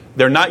way.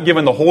 They're not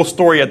given the whole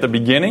story at the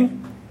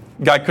beginning.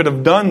 God could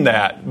have done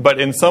that,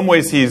 but in some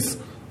ways he's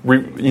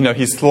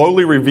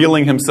slowly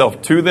revealing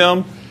himself to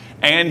them,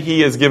 and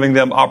he is giving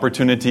them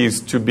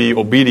opportunities to be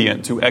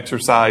obedient, to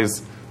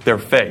exercise their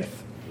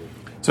faith.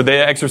 So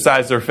they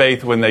exercise their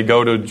faith when they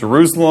go to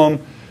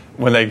Jerusalem,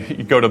 when they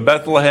go to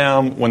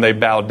Bethlehem, when they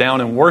bow down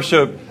and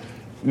worship.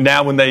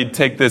 Now when they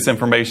take this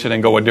information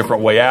and go a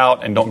different way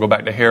out and don't go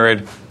back to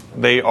Herod,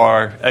 they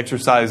are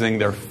exercising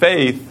their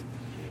faith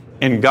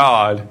in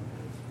God.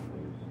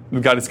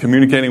 God is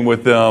communicating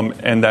with them,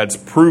 and that's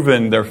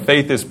proven, their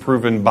faith is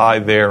proven by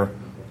their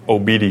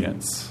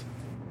obedience.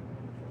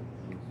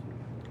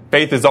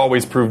 Faith is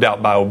always proved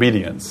out by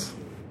obedience.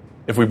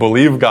 If we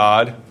believe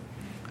God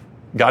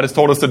has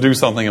told us to do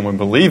something, and we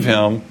believe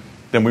Him,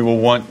 then we will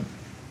want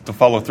to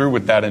follow through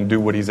with that and do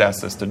what He's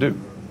asked us to do.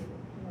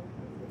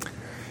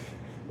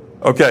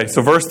 Okay,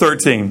 so verse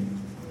 13.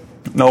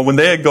 Now, when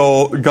they had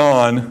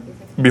gone,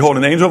 behold,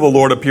 an angel of the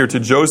Lord appeared to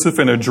Joseph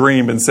in a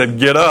dream and said,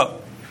 "Get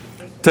up,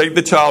 take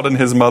the child and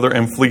his mother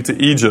and flee to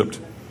Egypt,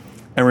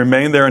 and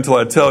remain there until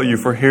I tell you,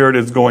 for Herod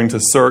is going to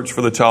search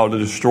for the child to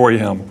destroy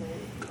him."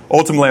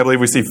 Ultimately, I believe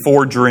we see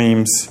 4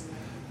 dreams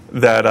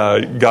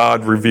that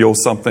God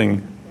reveals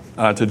something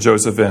to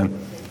Joseph in.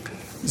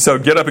 So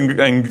get up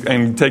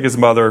and take his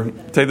mother,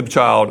 take the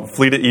child,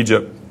 flee to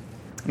Egypt.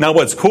 Now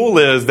what's cool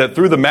is that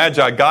through the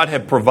Magi, God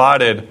had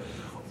provided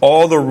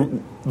all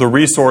the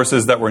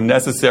resources that were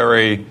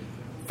necessary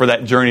for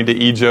that journey to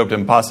Egypt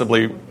and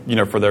possibly,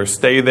 for their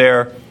stay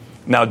there.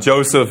 Now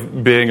Joseph,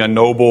 being a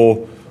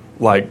noble,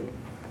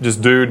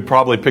 just dude,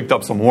 probably picked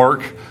up some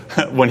work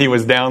when he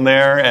was down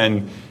there,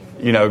 and,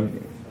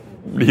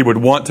 he would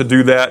want to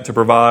do that to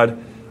provide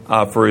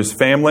for his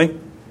family.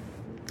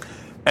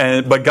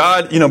 But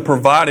God,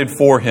 provided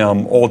for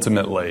him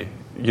ultimately.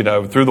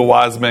 Through the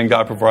wise men,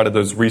 God provided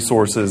those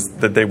resources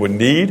that they would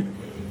need.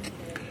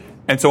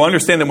 And so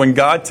understand that when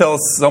God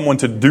tells someone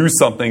to do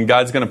something,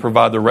 God's going to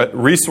provide the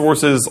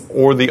resources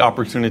or the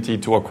opportunity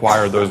to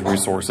acquire those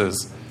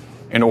resources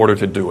in order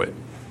to do it.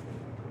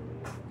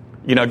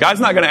 God's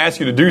not going to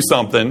ask you to do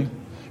something.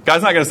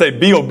 God's not going to say,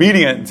 "Be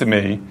obedient to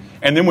me,"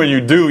 and then when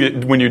you do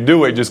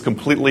it, just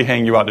completely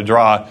hang you out to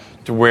dry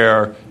to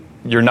where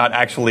you're not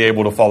actually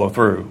able to follow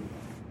through.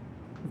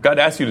 If God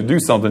asks you to do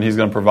something, He's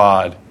going to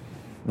provide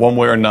one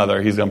way or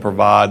another. He's going to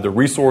provide the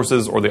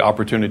resources or the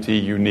opportunity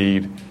you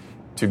need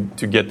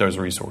to get those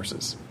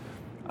resources.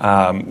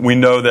 We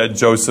know that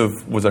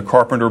Joseph was a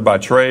carpenter by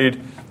trade.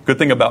 Good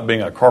thing about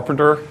being a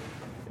carpenter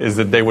is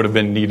that they would have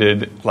been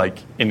needed,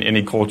 in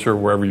any culture,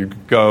 wherever you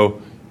could go.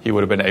 He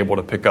would have been able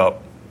to pick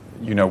up,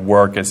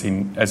 work as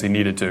he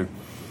needed to.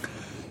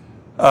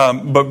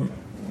 But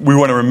we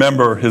want to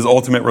remember his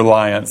ultimate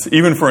reliance,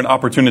 even for an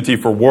opportunity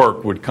for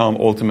work, would come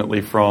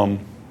ultimately from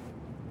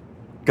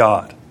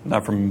God,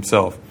 not from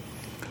himself.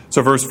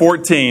 So verse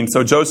 14,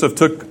 so Joseph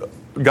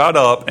got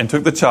up and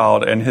took the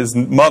child and his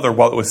mother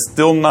while it was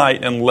still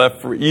night and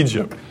left for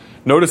Egypt.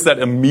 Notice that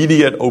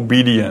immediate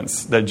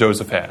obedience that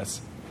Joseph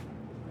has.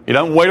 He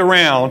doesn't wait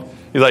around.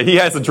 He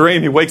has a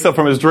dream. He wakes up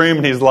from his dream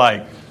and he's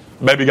like,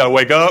 "Baby, you got to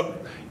wake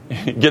up,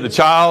 get the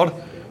child.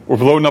 We're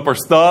loading up our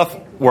stuff.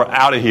 We're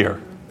out of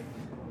here.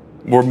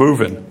 We're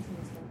moving."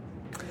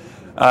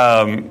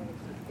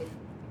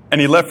 And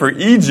he left for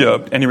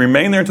Egypt, and he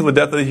remained there until the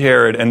death of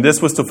Herod, and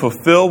this was to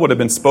fulfill what had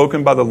been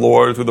spoken by the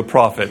Lord through the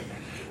prophet.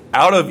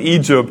 "Out of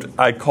Egypt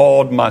I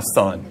called my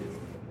son."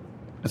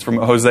 It's from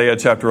Hosea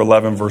chapter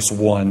 11, verse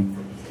 1.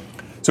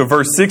 So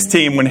verse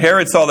 16, when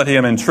Herod saw that he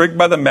had been tricked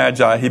by the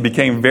Magi, he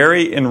became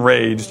very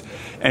enraged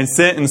and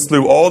sent and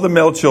slew all the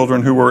male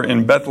children who were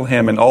in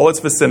Bethlehem and all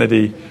its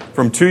vicinity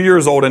from 2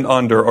 years old and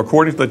under,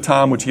 according to the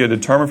time which he had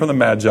determined from the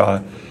Magi.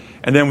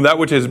 And then that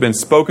which has been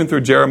spoken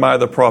through Jeremiah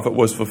the prophet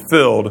was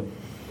fulfilled.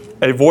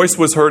 A voice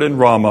was heard in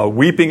Ramah,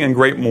 weeping in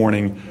great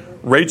mourning,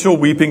 Rachel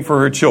weeping for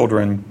her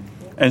children,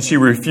 and she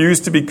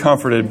refused to be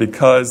comforted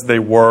because they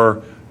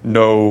were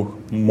no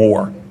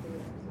more.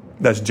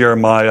 That's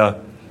Jeremiah.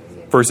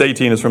 Verse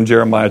 18 is from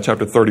Jeremiah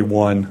chapter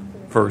 31,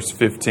 verse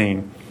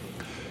 15.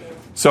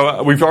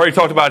 So we've already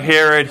talked about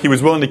Herod. He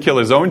was willing to kill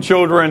his own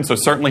children, so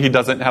certainly he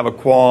doesn't have a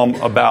qualm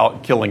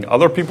about killing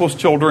other people's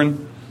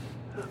children.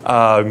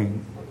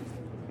 And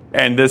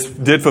this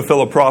did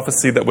fulfill a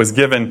prophecy that was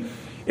given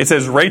it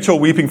says Rachel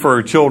weeping for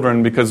her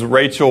children, because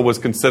Rachel was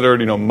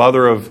considered,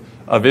 mother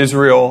of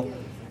Israel,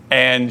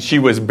 and she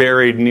was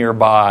buried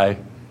nearby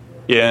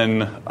in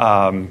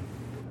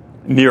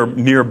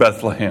near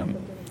Bethlehem.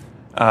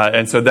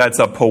 And so that's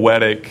a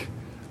poetic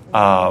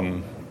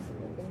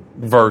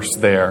verse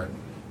there,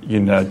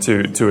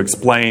 to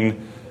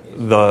explain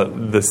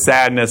the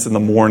sadness and the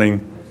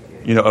mourning,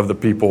 of the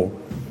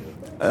people.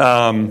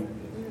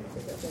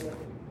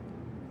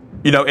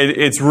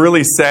 It's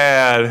really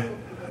sad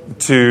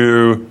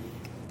to,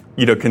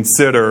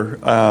 consider.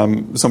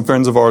 Some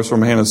friends of ours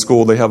from Hannah's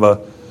school, they have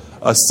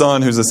a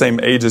son who's the same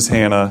age as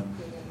Hannah,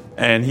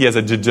 and he has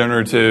a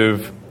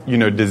degenerative,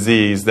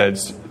 disease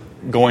that's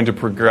going to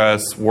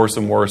progress worse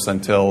and worse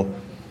until,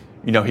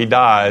 he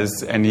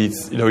dies, and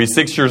he's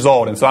 6 years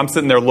old. And so I'm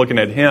sitting there looking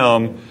at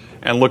him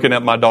and looking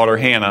at my daughter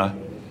Hannah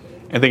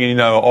and thinking,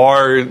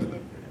 our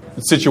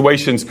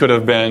situations could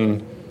have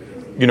been,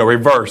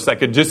 reversed. That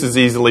could just as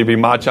easily be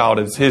my child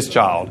as his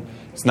child.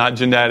 It's not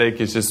genetic.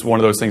 It's just one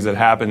of those things that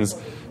happens.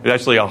 There's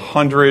actually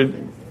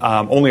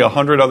only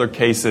 100 other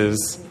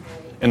cases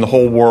in the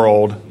whole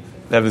world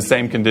that have the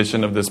same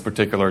condition of this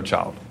particular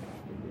child.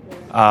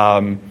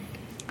 And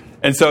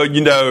so,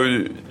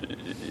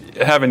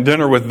 having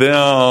dinner with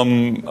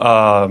them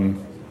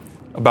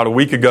about a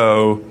week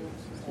ago,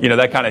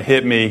 that kind of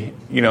hit me,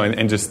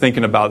 and just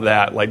thinking about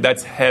that, like,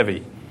 that's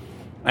heavy.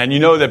 And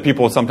that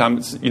people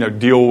sometimes,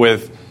 deal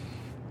with,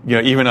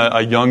 even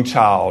a young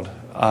child.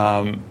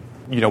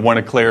 One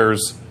of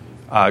Claire's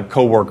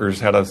co-workers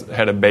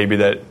had a baby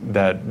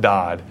that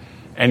died.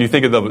 And you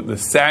think of the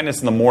sadness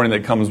and the mourning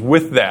that comes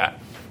with that.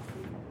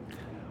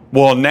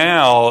 Well,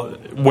 now,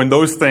 when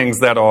those things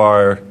that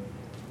are,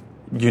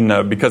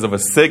 because of a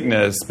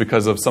sickness,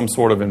 because of some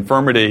sort of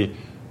infirmity,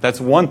 that's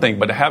one thing.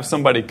 But to have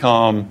somebody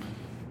come,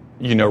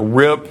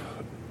 rip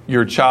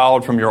your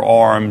child from your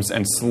arms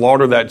and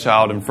slaughter that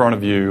child in front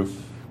of you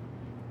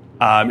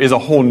is a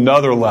whole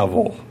nother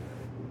level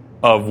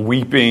of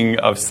weeping,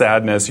 of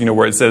sadness,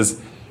 where it says,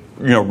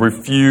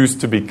 refuse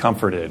to be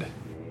comforted.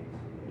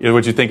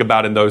 What you think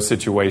about in those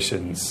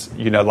situations,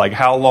 like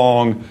how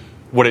long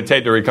would it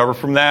take to recover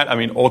from that? I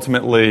mean,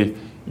 ultimately,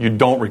 you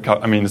don't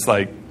recover. I mean, it's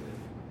like,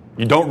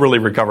 you don't really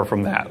recover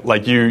from that.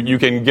 Like you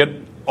can get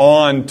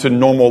on to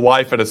normal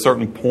life at a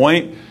certain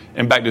point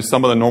and back to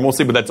some of the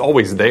normalcy, but that's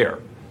always there.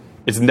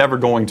 It's never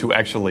going to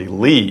actually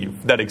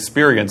leave. That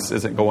experience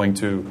isn't going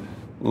to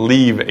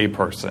leave a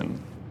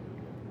person.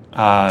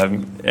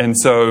 And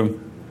so,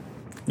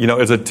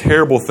 it's a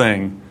terrible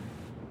thing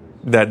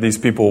that these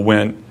people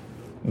went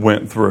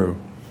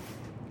through.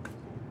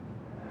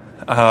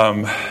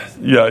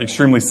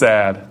 Extremely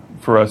sad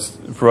for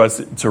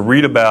us to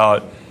read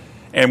about,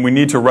 and we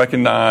need to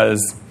recognize,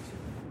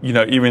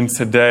 even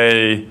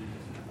today,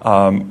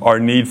 our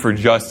need for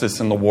justice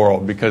in the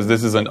world, because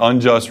this is an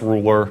unjust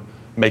ruler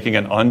making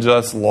an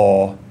unjust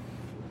law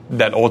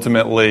that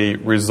ultimately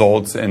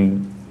results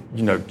in,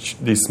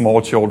 these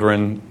small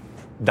children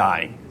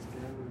dying.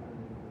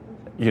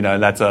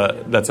 That's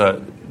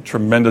a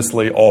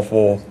tremendously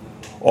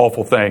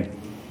awful thing.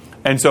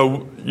 And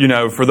so,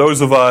 for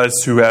those of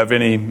us who have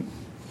any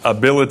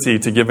ability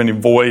to give any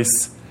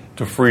voice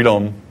to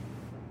freedom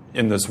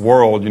in this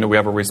world, we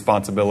have a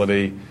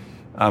responsibility.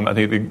 I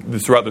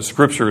think throughout the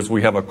scriptures,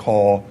 we have a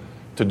call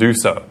to do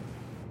so.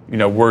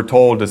 We're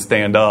told to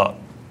stand up,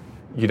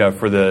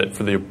 for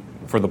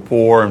the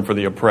poor and for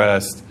the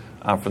oppressed,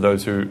 for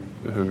those who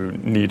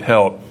need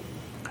help.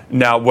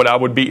 Now, what I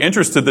would be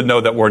interested to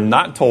know that we're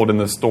not told in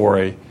this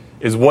story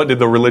is, what did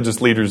the religious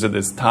leaders at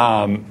this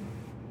time,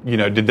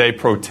 did they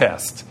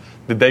protest?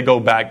 Did they go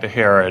back to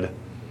Herod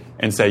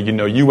and say,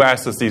 you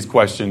asked us these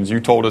questions, you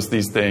told us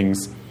these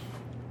things,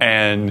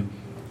 and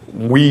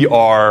we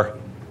are,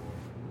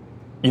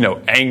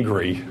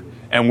 angry,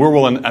 and we're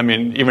willing,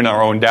 even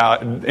our own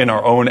doubt, in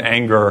our own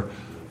anger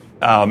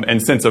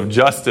and sense of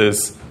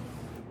justice,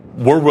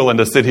 we're willing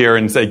to sit here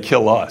and say,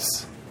 kill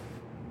us.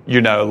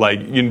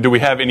 Do we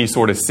have any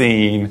sort of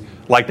scene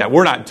like that?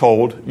 We're not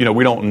told.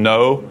 We don't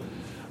know.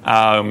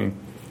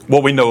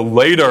 What we know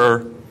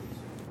later,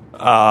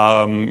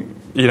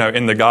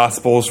 in the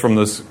Gospels from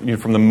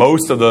the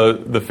most of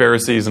the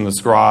Pharisees and the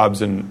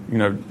scribes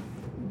and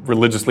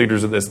religious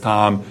leaders at this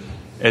time,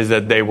 is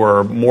that they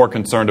were more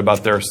concerned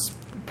about their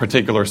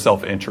particular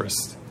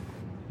self-interest.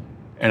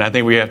 And I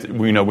think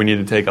we need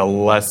to take a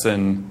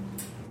lesson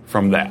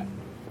from that.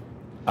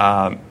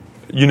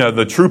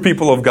 The true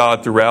people of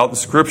God throughout the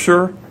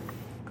Scripture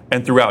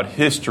and throughout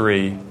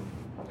history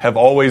have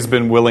always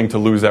been willing to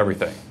lose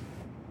everything.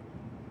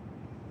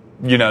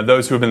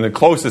 Those who have been the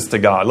closest to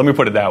God. Let me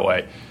put it that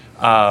way.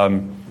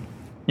 I'm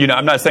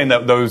not saying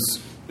that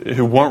those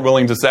who weren't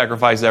willing to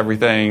sacrifice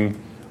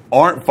everything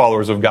aren't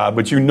followers of God,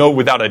 but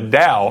without a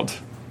doubt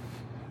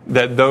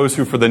that those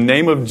who, for the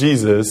name of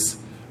Jesus,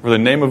 for the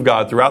name of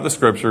God, throughout the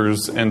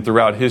Scriptures and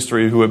throughout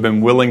history, who have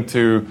been willing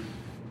to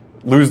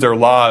lose their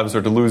lives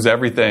or to lose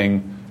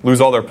everything,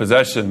 lose all their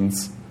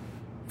possessions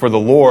for the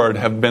Lord,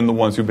 have been the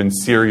ones who've been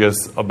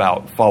serious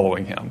about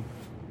following Him.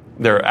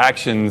 Their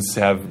actions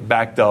have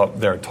backed up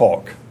their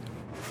talk.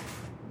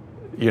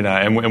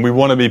 And we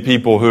want to be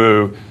people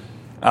who,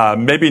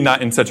 maybe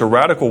not in such a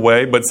radical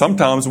way, but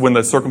sometimes when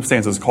the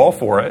circumstances call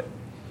for it.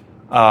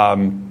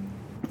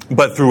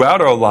 But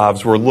throughout our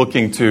lives, we're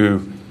looking to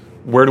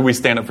where do we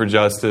stand up for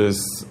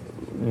justice?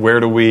 Where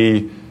do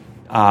we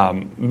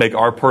make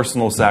our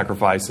personal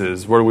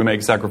sacrifices? Where do we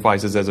make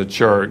sacrifices as a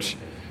church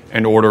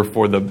in order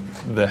for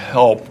the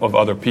help of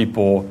other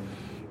people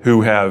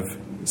who have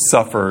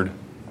suffered,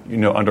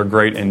 under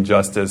great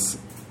injustice,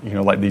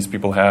 like these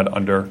people had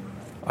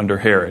under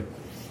Herod.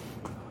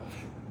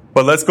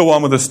 But let's go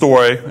on with the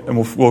story, and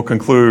we'll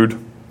conclude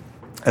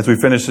as we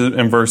finish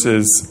in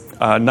verses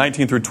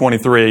 19 through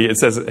 23. It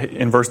says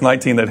in verse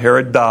 19 that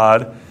Herod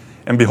died,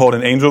 and behold,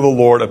 an angel of the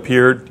Lord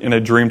appeared in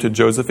a dream to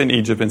Joseph in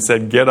Egypt and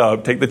said, "Get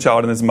up, take the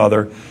child and his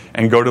mother,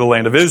 and go to the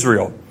land of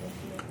Israel.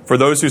 For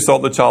those who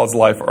sought the child's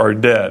life are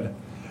dead."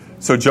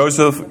 So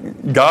Joseph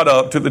got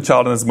up, took the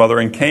child and his mother,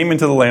 and came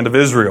into the land of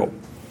Israel.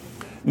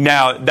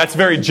 Now, that's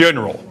very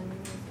general,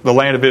 the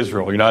land of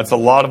Israel. It's a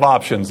lot of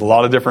options, a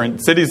lot of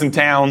different cities and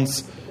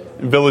towns,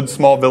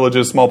 small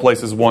villages, small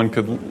places one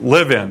could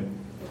live in.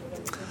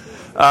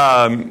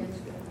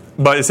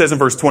 But it says in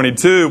verse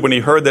 22, when he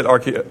heard that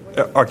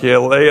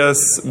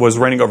Archelaus was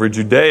reigning over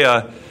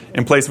Judea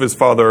in place of his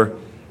father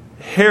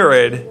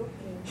Herod,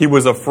 he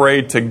was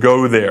afraid to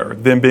go there.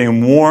 Then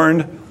being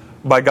warned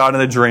by God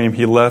in a dream,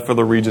 he left for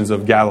the regions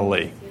of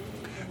Galilee.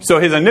 So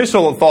his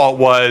initial thought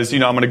was, I'm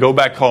going to go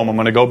back home. I'm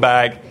going to go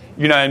back.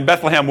 And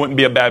Bethlehem wouldn't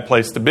be a bad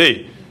place to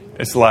be.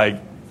 It's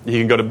like he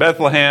can go to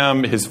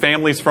Bethlehem. His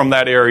family's from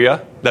that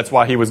area. That's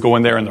why he was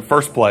going there in the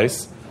first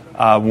place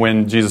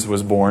when Jesus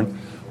was born.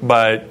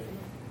 But,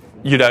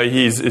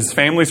 his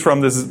family's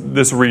from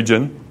this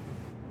region.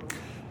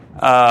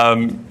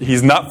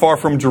 He's not far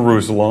from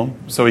Jerusalem,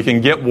 so he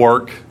can get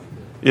work,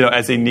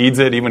 as he needs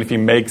it. Even if he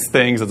makes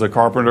things as a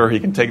carpenter, he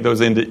can take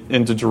those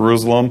into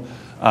Jerusalem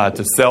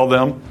to sell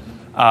them.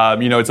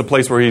 It's a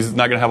place where he's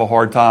not going to have a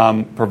hard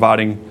time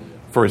providing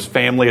for his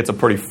family. It's a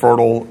pretty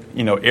fertile,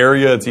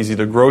 area. It's easy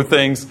to grow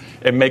things.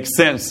 It makes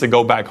sense to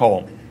go back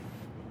home.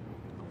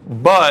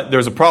 But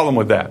there's a problem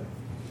with that.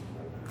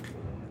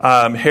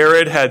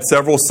 Herod had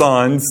several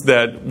sons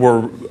that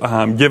were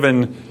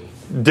given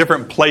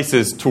different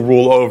places to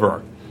rule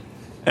over.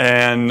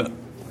 And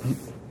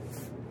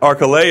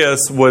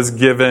Archelaus was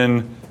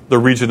given the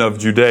region of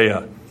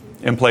Judea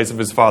in place of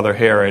his father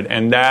Herod.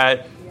 And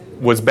that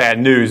was bad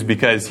news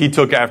because he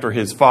took after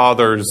his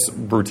father's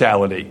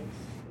brutality.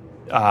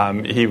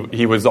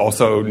 He was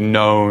also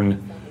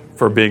known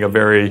for being a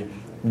very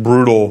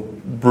brutal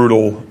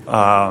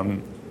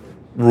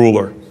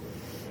ruler.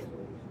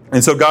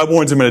 And so God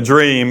warns him in a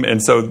dream,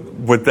 and so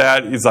with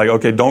that, he's like,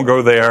 okay, don't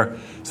go there.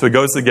 So he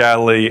goes to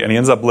Galilee, and he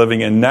ends up living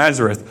in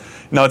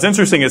Nazareth. Now, it's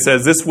interesting, it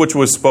says, this which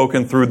was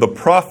spoken through the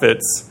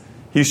prophets,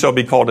 he shall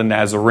be called a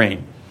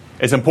Nazarene.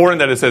 It's important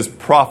that it says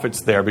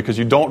prophets there, because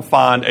you don't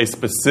find a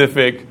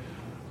specific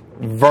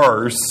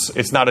verse.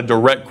 It's not a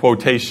direct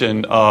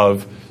quotation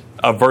of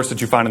a verse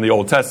that you find in the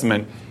Old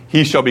Testament.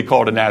 He shall be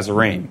called a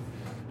Nazarene.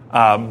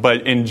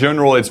 But in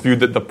general, it's viewed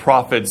that the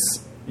prophets,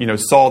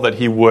 saw that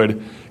he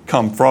would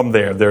come from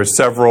there. There's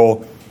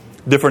several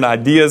different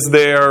ideas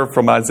there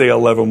from Isaiah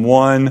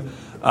 11:1.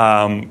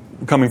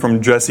 Coming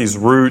from Jesse's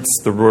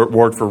roots, the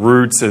word for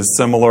roots is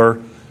similar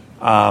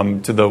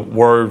to the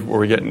word where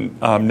we get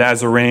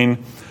Nazarene.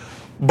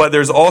 But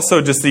there's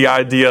also just the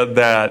idea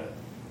that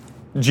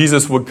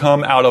Jesus would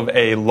come out of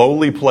a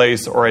lowly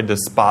place or a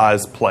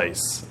despised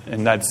place.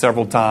 And that's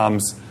several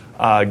times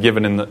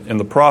given in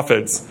the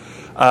prophets.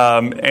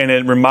 And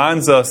it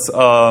reminds us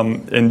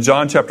in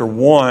John chapter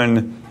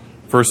 1,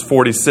 verse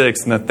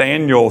 46,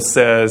 Nathanael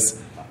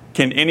says,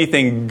 "Can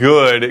anything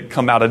good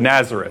come out of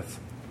Nazareth?"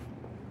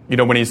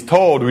 When he's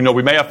told, we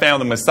may have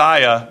found the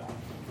Messiah,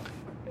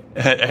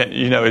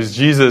 is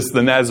Jesus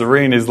the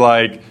Nazarene, is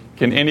like,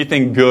 can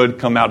anything good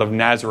come out of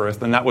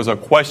Nazareth? And that was a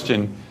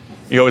question,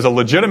 it was a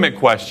legitimate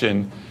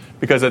question,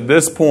 because at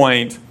this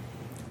point,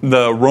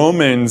 the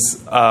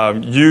Romans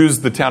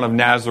used the town of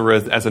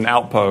Nazareth as an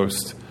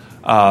outpost.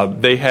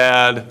 They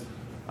had,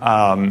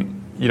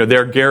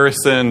 their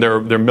garrison,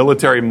 their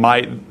military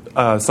might,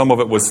 some of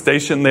it was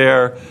stationed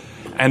there,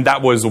 and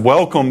that was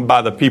welcomed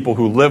by the people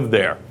who lived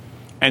there.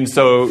 And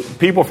so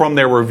people from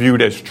there were viewed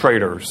as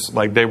traitors,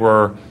 like they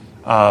were,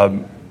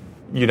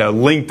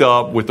 linked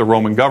up with the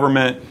Roman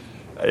government,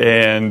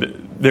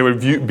 and they would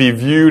be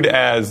viewed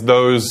as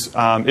those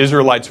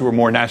Israelites who were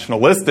more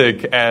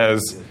nationalistic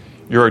as,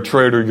 you're a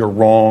traitor, you're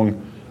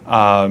wrong.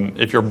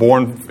 If you're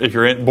born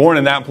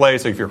in that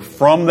place, or if you're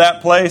from that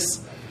place,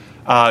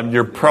 I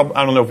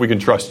don't know if we can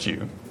trust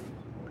you.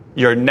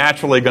 You're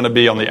naturally going to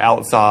be on the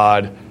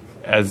outside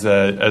as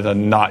a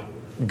not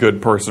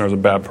good person or as a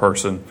bad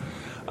person.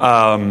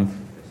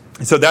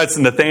 So that's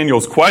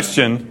Nathanael's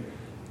question.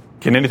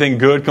 Can anything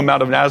good come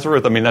out of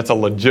Nazareth? I mean, that's a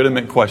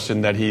legitimate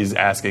question that he's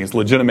asking. It's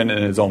legitimate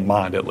in his own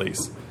mind, at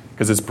least.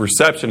 Because his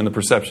perception and the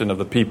perception of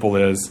the people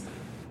is,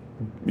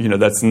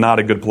 that's not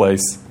a good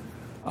place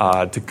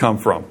to come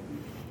from.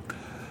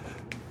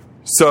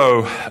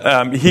 So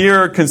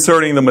here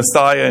concerning the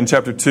Messiah in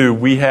chapter 2,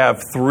 we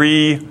have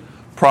three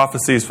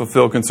prophecies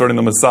fulfilled concerning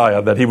the Messiah,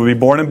 that he would be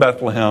born in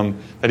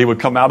Bethlehem, that he would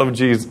come out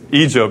of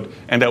Egypt,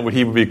 and that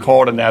he would be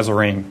called a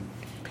Nazarene.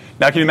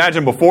 Now, can you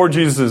imagine before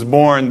Jesus is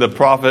born, the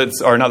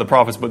prophets, or not the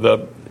prophets, but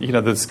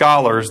the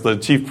scholars, the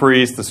chief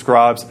priests, the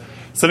scribes,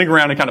 sitting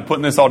around and kind of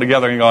putting this all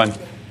together and going,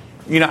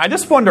 I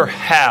just wonder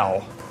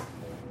how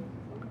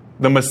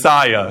the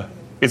Messiah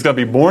is going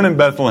to be born in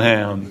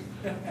Bethlehem,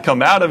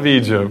 come out of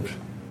Egypt,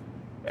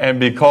 and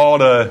be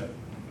called a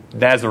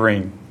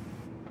Nazarene.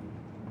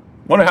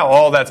 Wonder how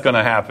all that's going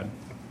to happen.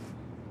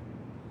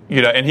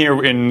 And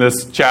here in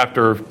this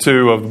chapter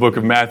 2 of the book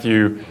of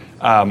Matthew,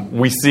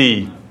 we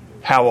see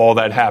how all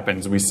that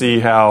happens. We see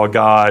how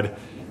God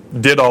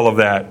did all of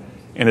that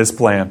in His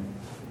plan.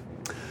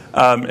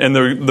 And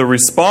the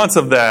response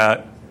of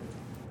that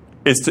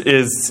is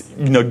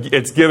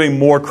it's giving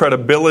more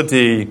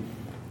credibility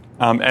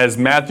as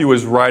Matthew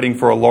is writing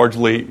for a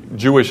largely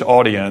Jewish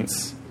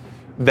audience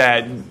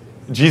that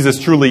Jesus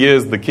truly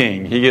is the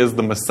King. He is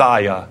the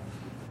Messiah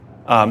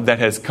that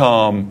has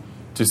come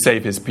to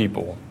save His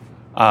people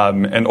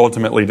and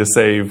ultimately to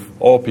save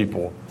all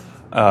people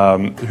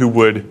who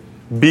would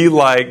be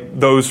like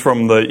those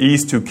from the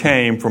east who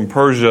came from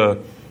Persia,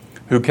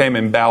 who came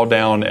and bowed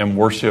down and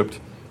worshipped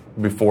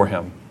before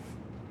Him.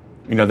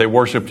 They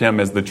worshipped Him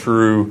as the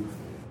true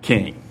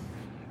King.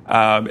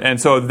 And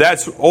so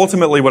that's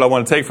ultimately what I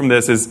want to take from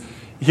this is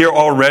here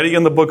already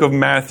in the book of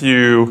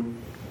Matthew,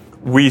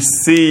 we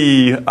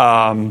see, you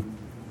saw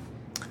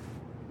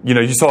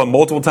it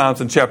multiple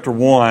times in chapter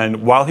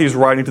 1. While he's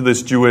writing to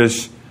this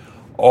Jewish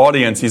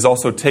audience, he's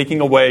also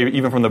taking away,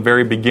 even from the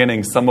very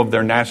beginning, some of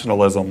their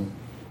nationalism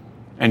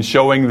and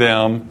showing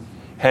them,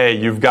 hey,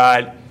 you've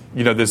got,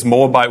 this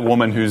Moabite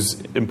woman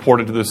who's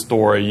important to this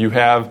story. You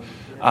have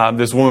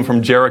this woman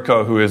from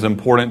Jericho who is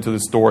important to the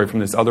story from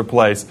this other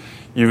place.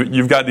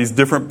 You've got these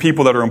different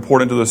people that are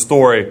important to the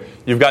story.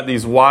 You've got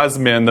these wise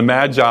men, the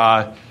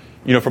Magi,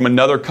 from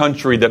another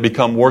country that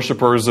become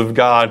worshipers of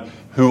God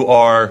who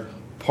are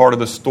part of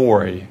the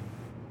story,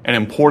 an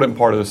important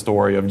part of the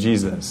story of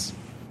Jesus,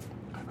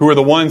 who are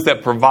the ones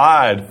that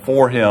provide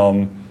for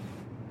Him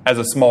as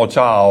a small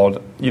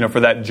child, for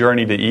that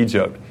journey to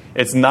Egypt.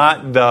 It's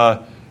not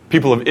the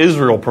people of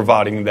Israel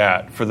providing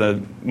that for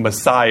the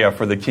Messiah,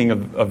 for the King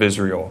of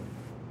Israel.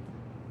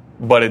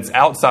 But it's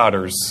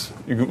outsiders,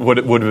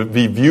 would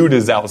be viewed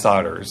as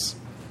outsiders,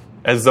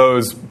 as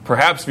those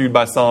perhaps viewed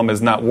by some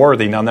as not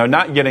worthy. Now, they're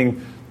not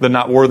getting the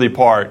not worthy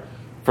part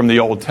from the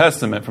Old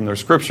Testament, from their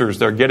scriptures.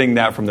 They're getting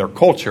that from their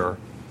culture,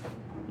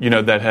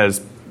 that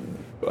has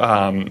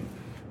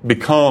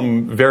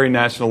become very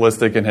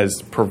nationalistic and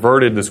has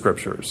perverted the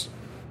scriptures.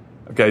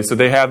 Okay, so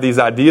they have these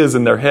ideas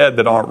in their head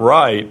that aren't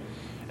right,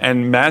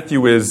 and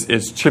Matthew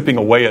is chipping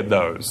away at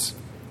those.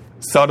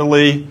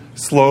 Subtly,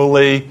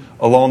 slowly,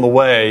 along the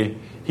way,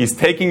 he's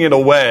taking it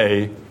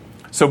away,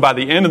 so by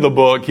the end of the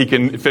book, he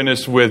can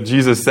finish with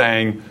Jesus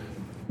saying,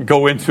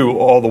 go into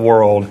all the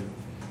world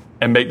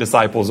and make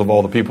disciples of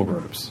all the people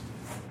groups.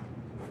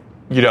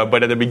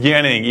 But at the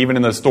beginning, even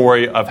in the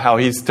story of how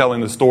he's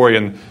telling the story,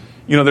 and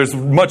there's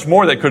much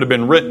more that could have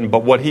been written,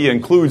 but what he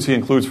includes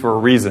for a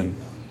reason.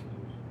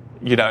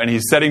 And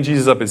he's setting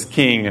Jesus up as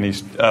king, and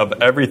he's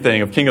of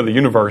everything, of king of the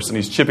universe, and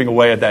he's chipping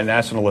away at that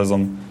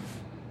nationalism.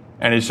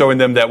 And he's showing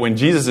them that when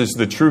Jesus is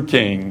the true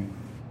king,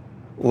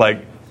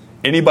 like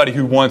anybody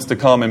who wants to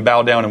come and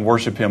bow down and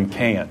worship Him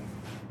can.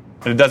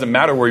 And it doesn't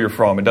matter where you're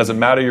from. It doesn't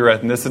matter your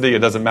ethnicity. It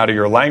doesn't matter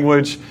your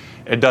language.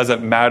 It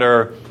doesn't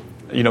matter,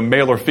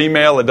 male or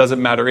female. It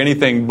doesn't matter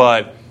anything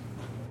but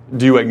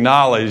do you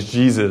acknowledge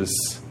Jesus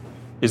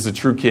is the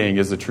true king,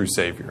 is the true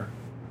Savior?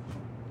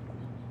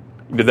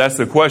 That's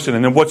the question.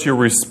 And then what's your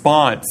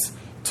response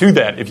to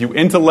that? If you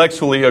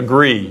intellectually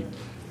agree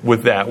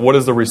with that, what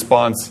is the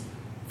response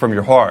from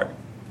your heart?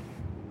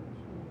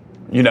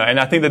 And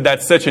I think that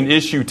that's such an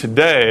issue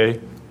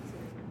today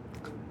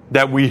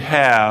that we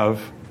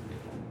have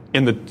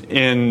in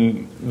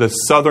the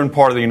southern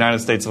part of the United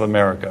States of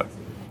America,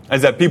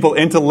 is that people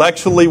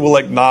intellectually will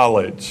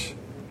acknowledge,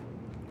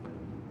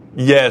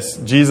 yes,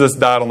 Jesus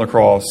died on the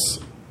cross.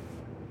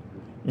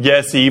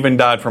 Yes, He even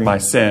died for my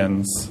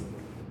sins.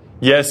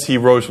 Yes, He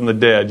rose from the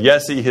dead.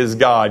 Yes, He is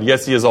God.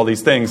 Yes, He is all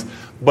these things.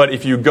 But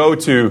if you go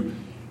to,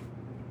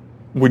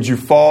 do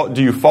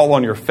you fall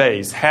on your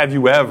face? Have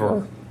you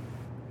ever,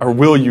 or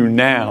will you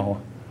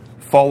now,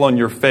 fall on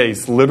your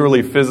face,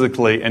 literally,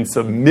 physically, and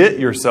submit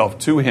yourself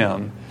to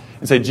Him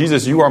and say,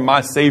 Jesus, you are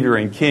my Savior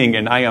and King,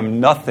 and I am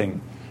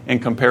nothing in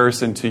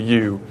comparison to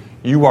you.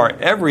 You are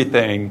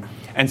everything.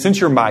 And since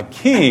you're my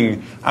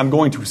King, I'm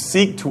going to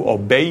seek to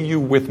obey you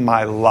with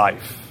my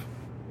life.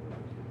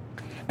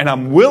 And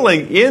I'm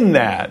willing in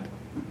that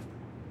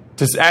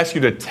to ask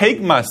you to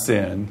take my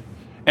sin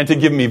and to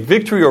give me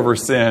victory over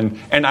sin.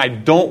 And I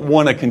don't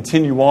want to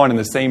continue on in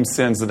the same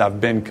sins that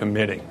I've been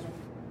committing.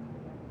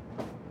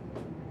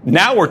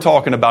 Now we're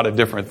talking about a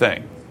different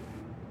thing.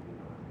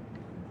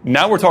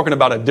 Now we're talking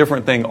about a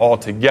different thing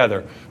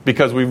altogether,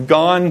 because we've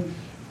gone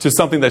to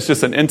something that's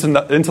just an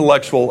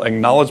intellectual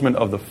acknowledgement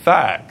of the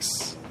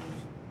facts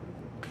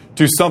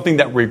to something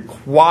that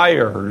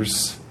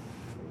requires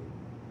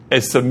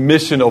a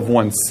submission of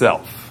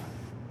oneself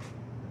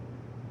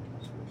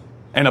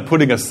and a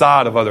putting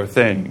aside of other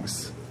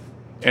things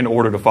in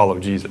order to follow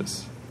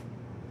Jesus.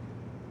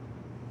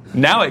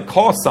 Now it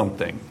costs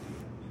something.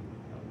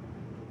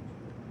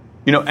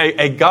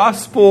 A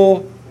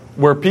gospel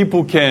where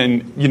people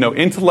can,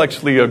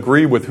 intellectually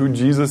agree with who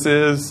Jesus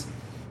is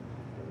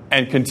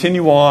and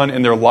continue on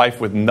in their life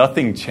with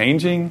nothing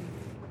changing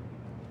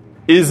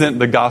isn't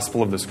the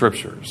gospel of the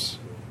Scriptures.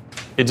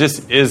 It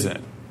just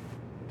isn't.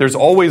 There's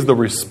always the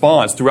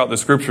response throughout the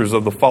Scriptures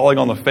of the falling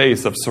on the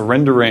face, of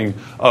surrendering,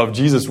 of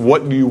Jesus,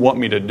 what do you want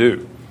me to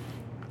do?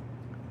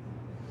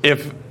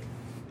 If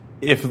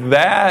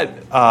that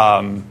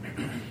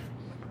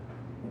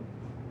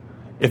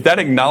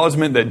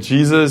acknowledgement that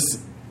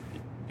Jesus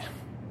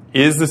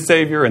is the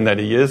Savior and that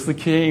He is the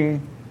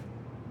King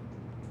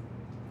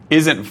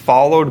isn't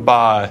followed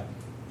by,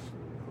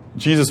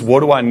 Jesus,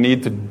 what do I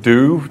need to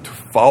do to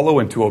follow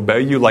and to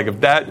obey you? Like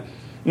if that,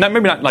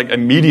 maybe not like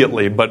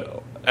immediately,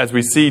 but as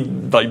we see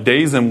like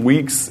days and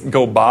weeks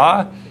go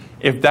by,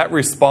 if that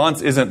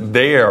response isn't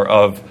there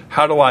of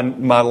how do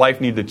my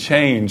life need to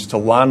change to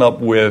line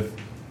up with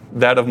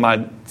that of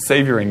my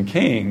Savior and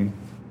King,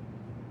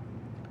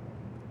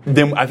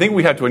 then I think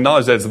we have to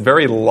acknowledge that it's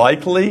very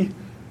likely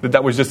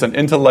that was just an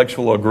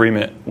intellectual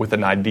agreement with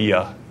an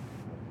idea,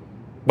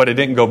 but it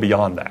didn't go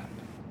beyond that.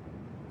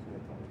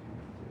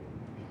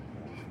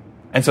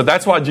 And so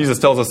that's why Jesus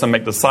tells us to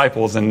make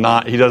disciples and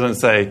not, He doesn't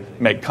say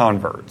make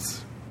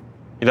converts.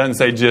 He doesn't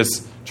say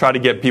just try to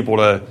get people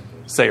to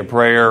say a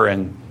prayer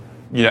and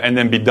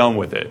then be done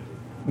with it.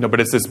 But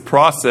it's this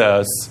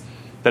process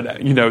that,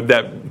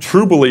 that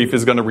true belief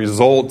is going to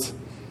result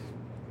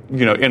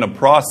in a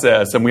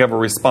process, and we have a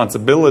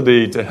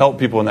responsibility to help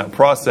people in that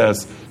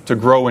process to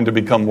grow and to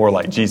become more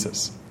like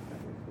Jesus.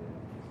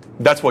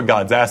 That's what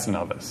God's asking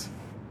of us.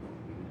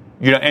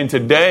 And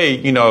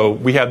today,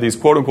 we have these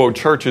quote-unquote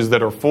churches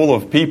that are full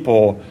of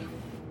people.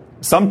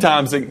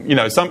 Sometimes, I'm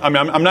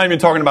not even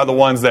talking about the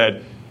ones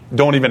that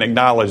don't even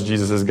acknowledge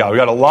Jesus as God. We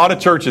got a lot of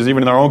churches,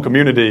 even in our own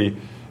community,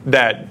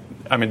 that,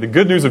 the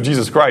good news of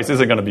Jesus Christ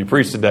isn't going to be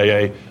preached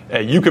today.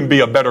 You can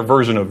be a better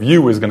version of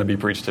you is going to be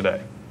preached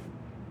today.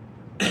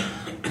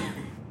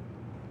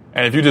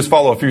 And if you just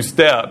follow a few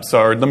steps,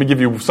 or let me give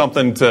you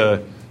something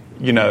to,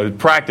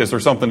 practice or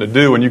something to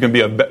do, and you can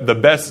be the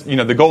best,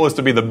 the goal is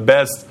to be the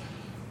best,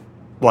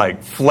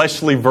 like,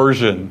 fleshly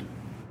version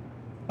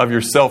of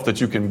yourself that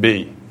you can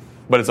be.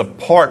 But it's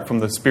apart from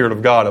the Spirit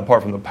of God,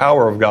 apart from the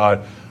power of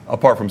God,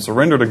 apart from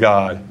surrender to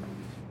God.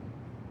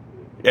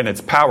 And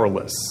it's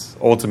powerless,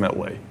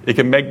 ultimately. It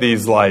can make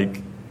these a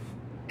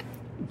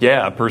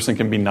person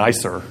can be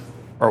nicer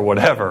or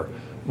whatever,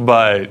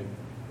 but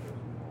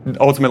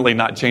ultimately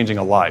not changing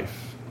a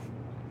life.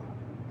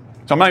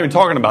 So I'm not even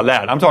talking about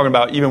that. I'm talking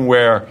about even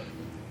where,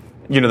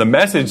 the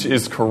message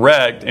is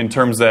correct in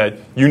terms that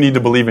you need to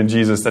believe in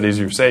Jesus, that He's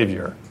your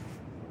Savior,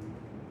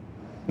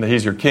 that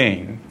He's your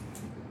King.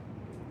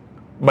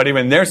 But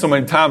even there, so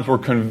many times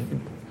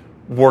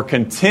we're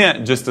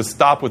content just to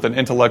stop with an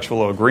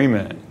intellectual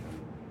agreement.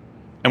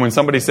 And when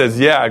somebody says,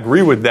 yeah, I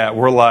agree with that,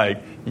 we're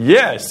like,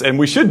 yes, and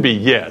we should be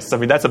yes.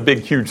 That's a big,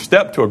 huge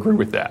step to agree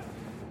with that.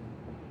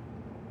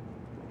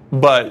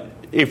 But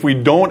if we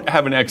don't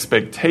have an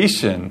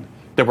expectation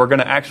that we're going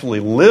to actually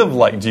live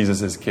like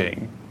Jesus is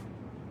King,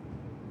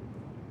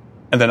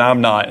 and that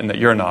I'm not and that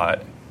you're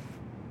not,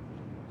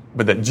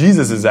 but that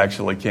Jesus is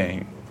actually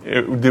King,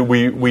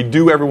 we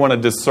do everyone a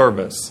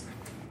disservice.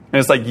 And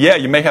it's like, yeah,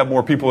 you may have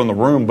more people in the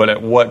room, but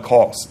at what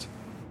cost?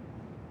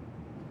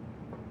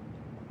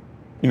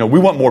 We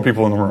want more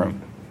people in the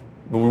room.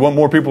 But we want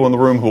more people in the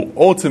room who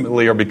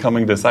ultimately are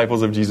becoming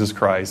disciples of Jesus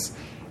Christ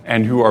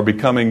and who are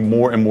becoming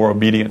more and more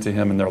obedient to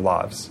Him in their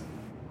lives.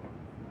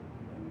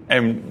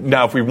 And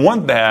now if we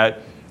want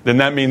that, then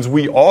that means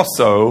we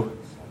also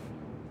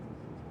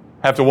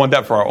have to want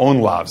that for our own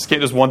lives.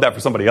 Can't just want that for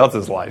somebody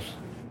else's life.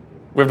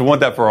 We have to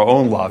want that for our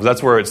own lives.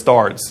 That's where it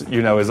starts,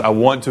 is I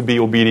want to be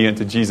obedient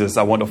to Jesus.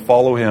 I want to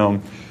follow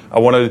Him. I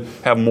want to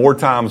have more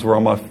times where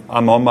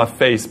I'm on my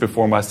face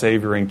before my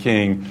Savior and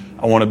King.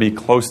 I want to be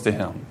close to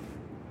Him.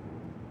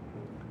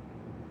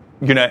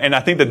 And I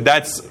think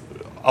that's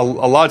a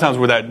lot of times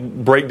where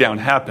that breakdown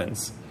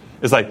happens.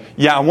 It's like,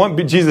 yeah, I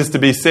want Jesus to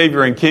be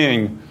Savior and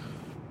King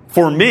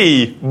for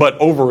me, but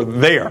over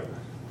there.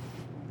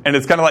 And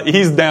it's kind of like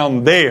He's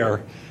down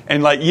there.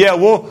 And like, yeah,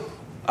 well,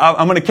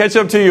 I'm going to catch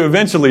up to you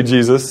eventually,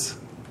 Jesus.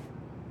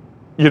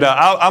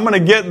 I'm going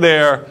to get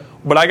there,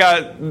 but I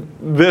got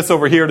this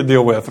over here to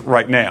deal with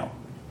right now.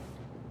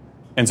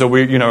 And so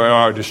we,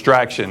 our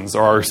distractions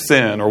or our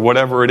sin or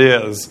whatever it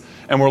is.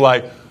 And we're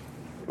like,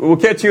 we'll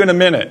catch you in a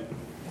minute.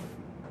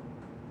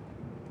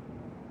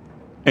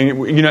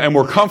 And, and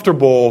we're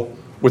comfortable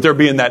with there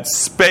being that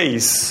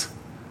space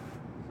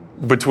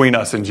between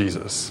us and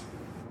Jesus.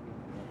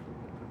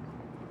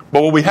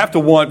 But what we have to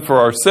want for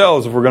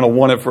ourselves, if we're going to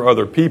want it for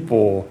other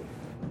people,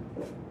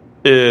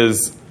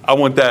 is I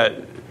want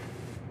that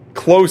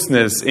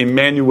closeness,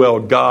 Emmanuel,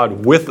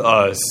 God with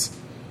us,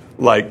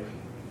 like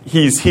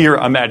He's here,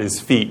 I'm at His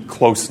feet,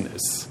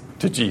 closeness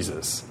to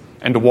Jesus.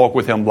 and to walk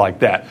with him like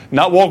that.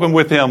 Not walking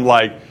with him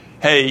like,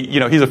 hey,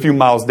 he's a few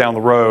miles down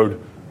the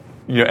road.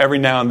 Every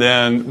now and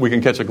then we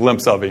can catch a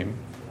glimpse of him.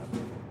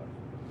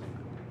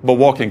 But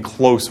walking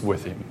close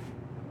with him.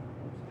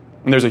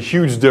 And there's a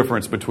huge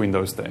difference between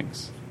those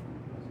things.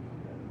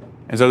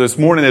 And so this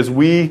morning, as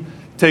we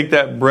take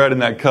that bread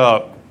and that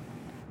cup,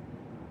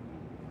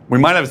 we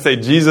might have to say,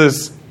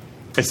 Jesus,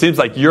 it seems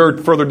like you're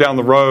further down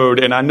the road,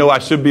 and I know I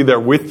should be there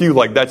with you,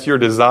 like that's your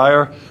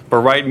desire. But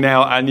right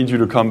now, I need you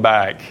to come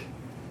back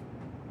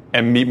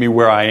and meet me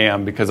where I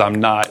am, because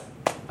I'm not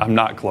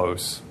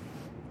close,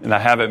 and I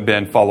haven't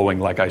been following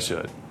like I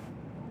should.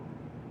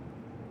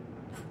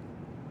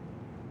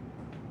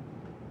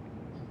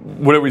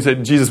 Whatever we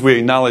said, Jesus, we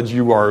acknowledge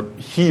you are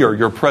here.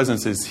 Your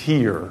presence is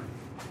here.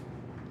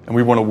 And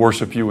we want to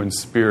worship you in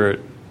spirit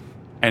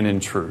and in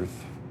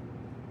truth.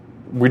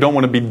 We don't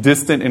want to be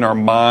distant in our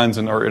minds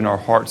and in our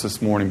hearts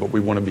this morning, but we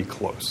want to be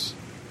close.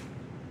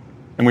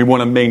 And we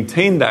want to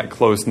maintain that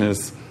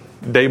closeness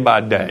day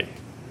by day.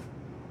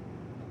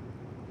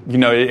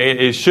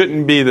 It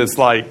shouldn't be this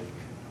like,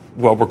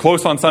 well, we're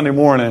close on Sunday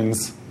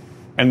mornings,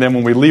 and then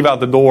when we leave out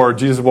the door,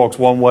 Jesus walks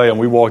one way and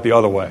we walk the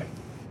other way.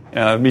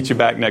 And I'll meet you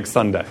back next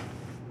Sunday.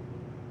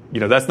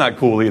 That's not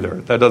cool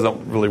either. That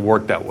doesn't really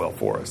work that well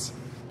for us.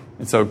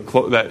 And so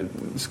that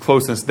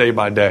closeness day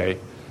by day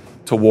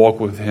to walk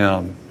with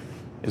him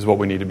is what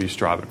we need to be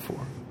striving for.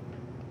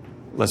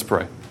 Let's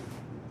pray.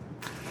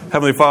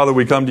 Heavenly Father,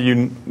 we come to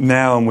you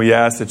now and we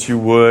ask that you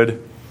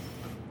would,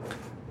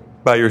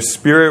 by your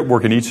Spirit,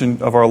 work in each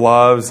of our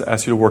lives.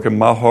 Ask you to work in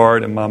my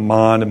heart and my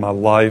mind and my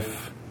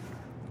life,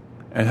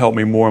 and help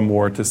me more and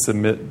more to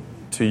submit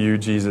to you,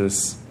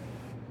 Jesus,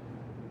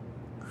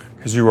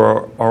 because you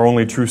are our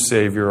only true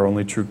Savior, our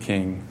only true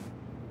King.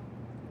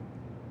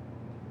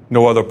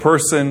 No other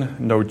person,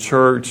 no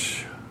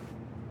church,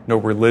 no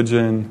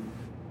religion,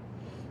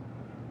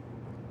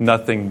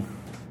 nothing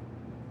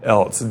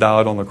else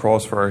died on the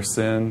cross for our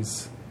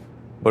sins,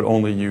 but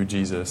only you,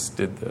 Jesus,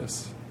 did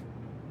this.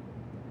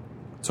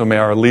 So may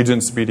our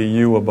allegiance be to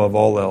you above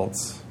all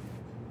else.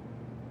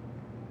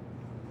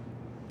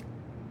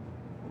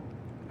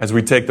 As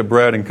we take the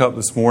bread and cup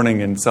this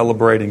morning and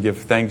celebrate and give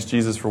thanks,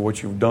 Jesus, for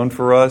what you've done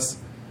for us,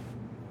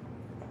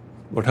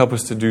 Lord, help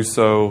us to do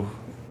so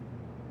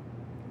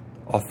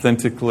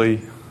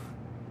authentically,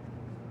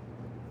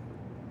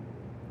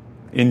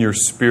 in your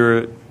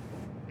spirit,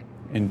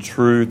 in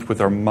truth, with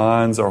our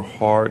minds, our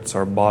hearts,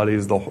 our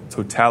bodies, the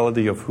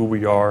totality of who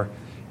we are,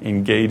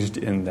 engaged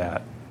in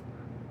that.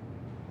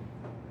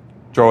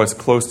 Draw us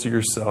close to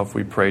yourself,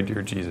 we pray,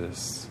 dear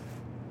Jesus.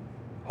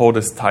 Hold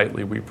us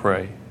tightly, we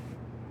pray.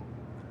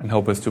 And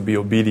help us to be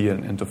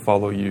obedient and to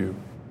follow you.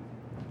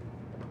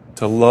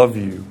 To love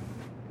you,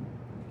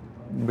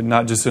 but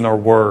not just in our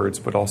words,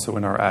 but also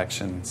in our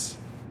actions.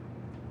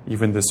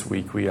 Even this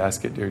week, we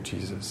ask it, dear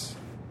Jesus.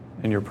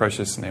 In your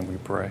precious name we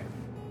pray.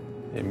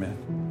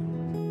 Amen.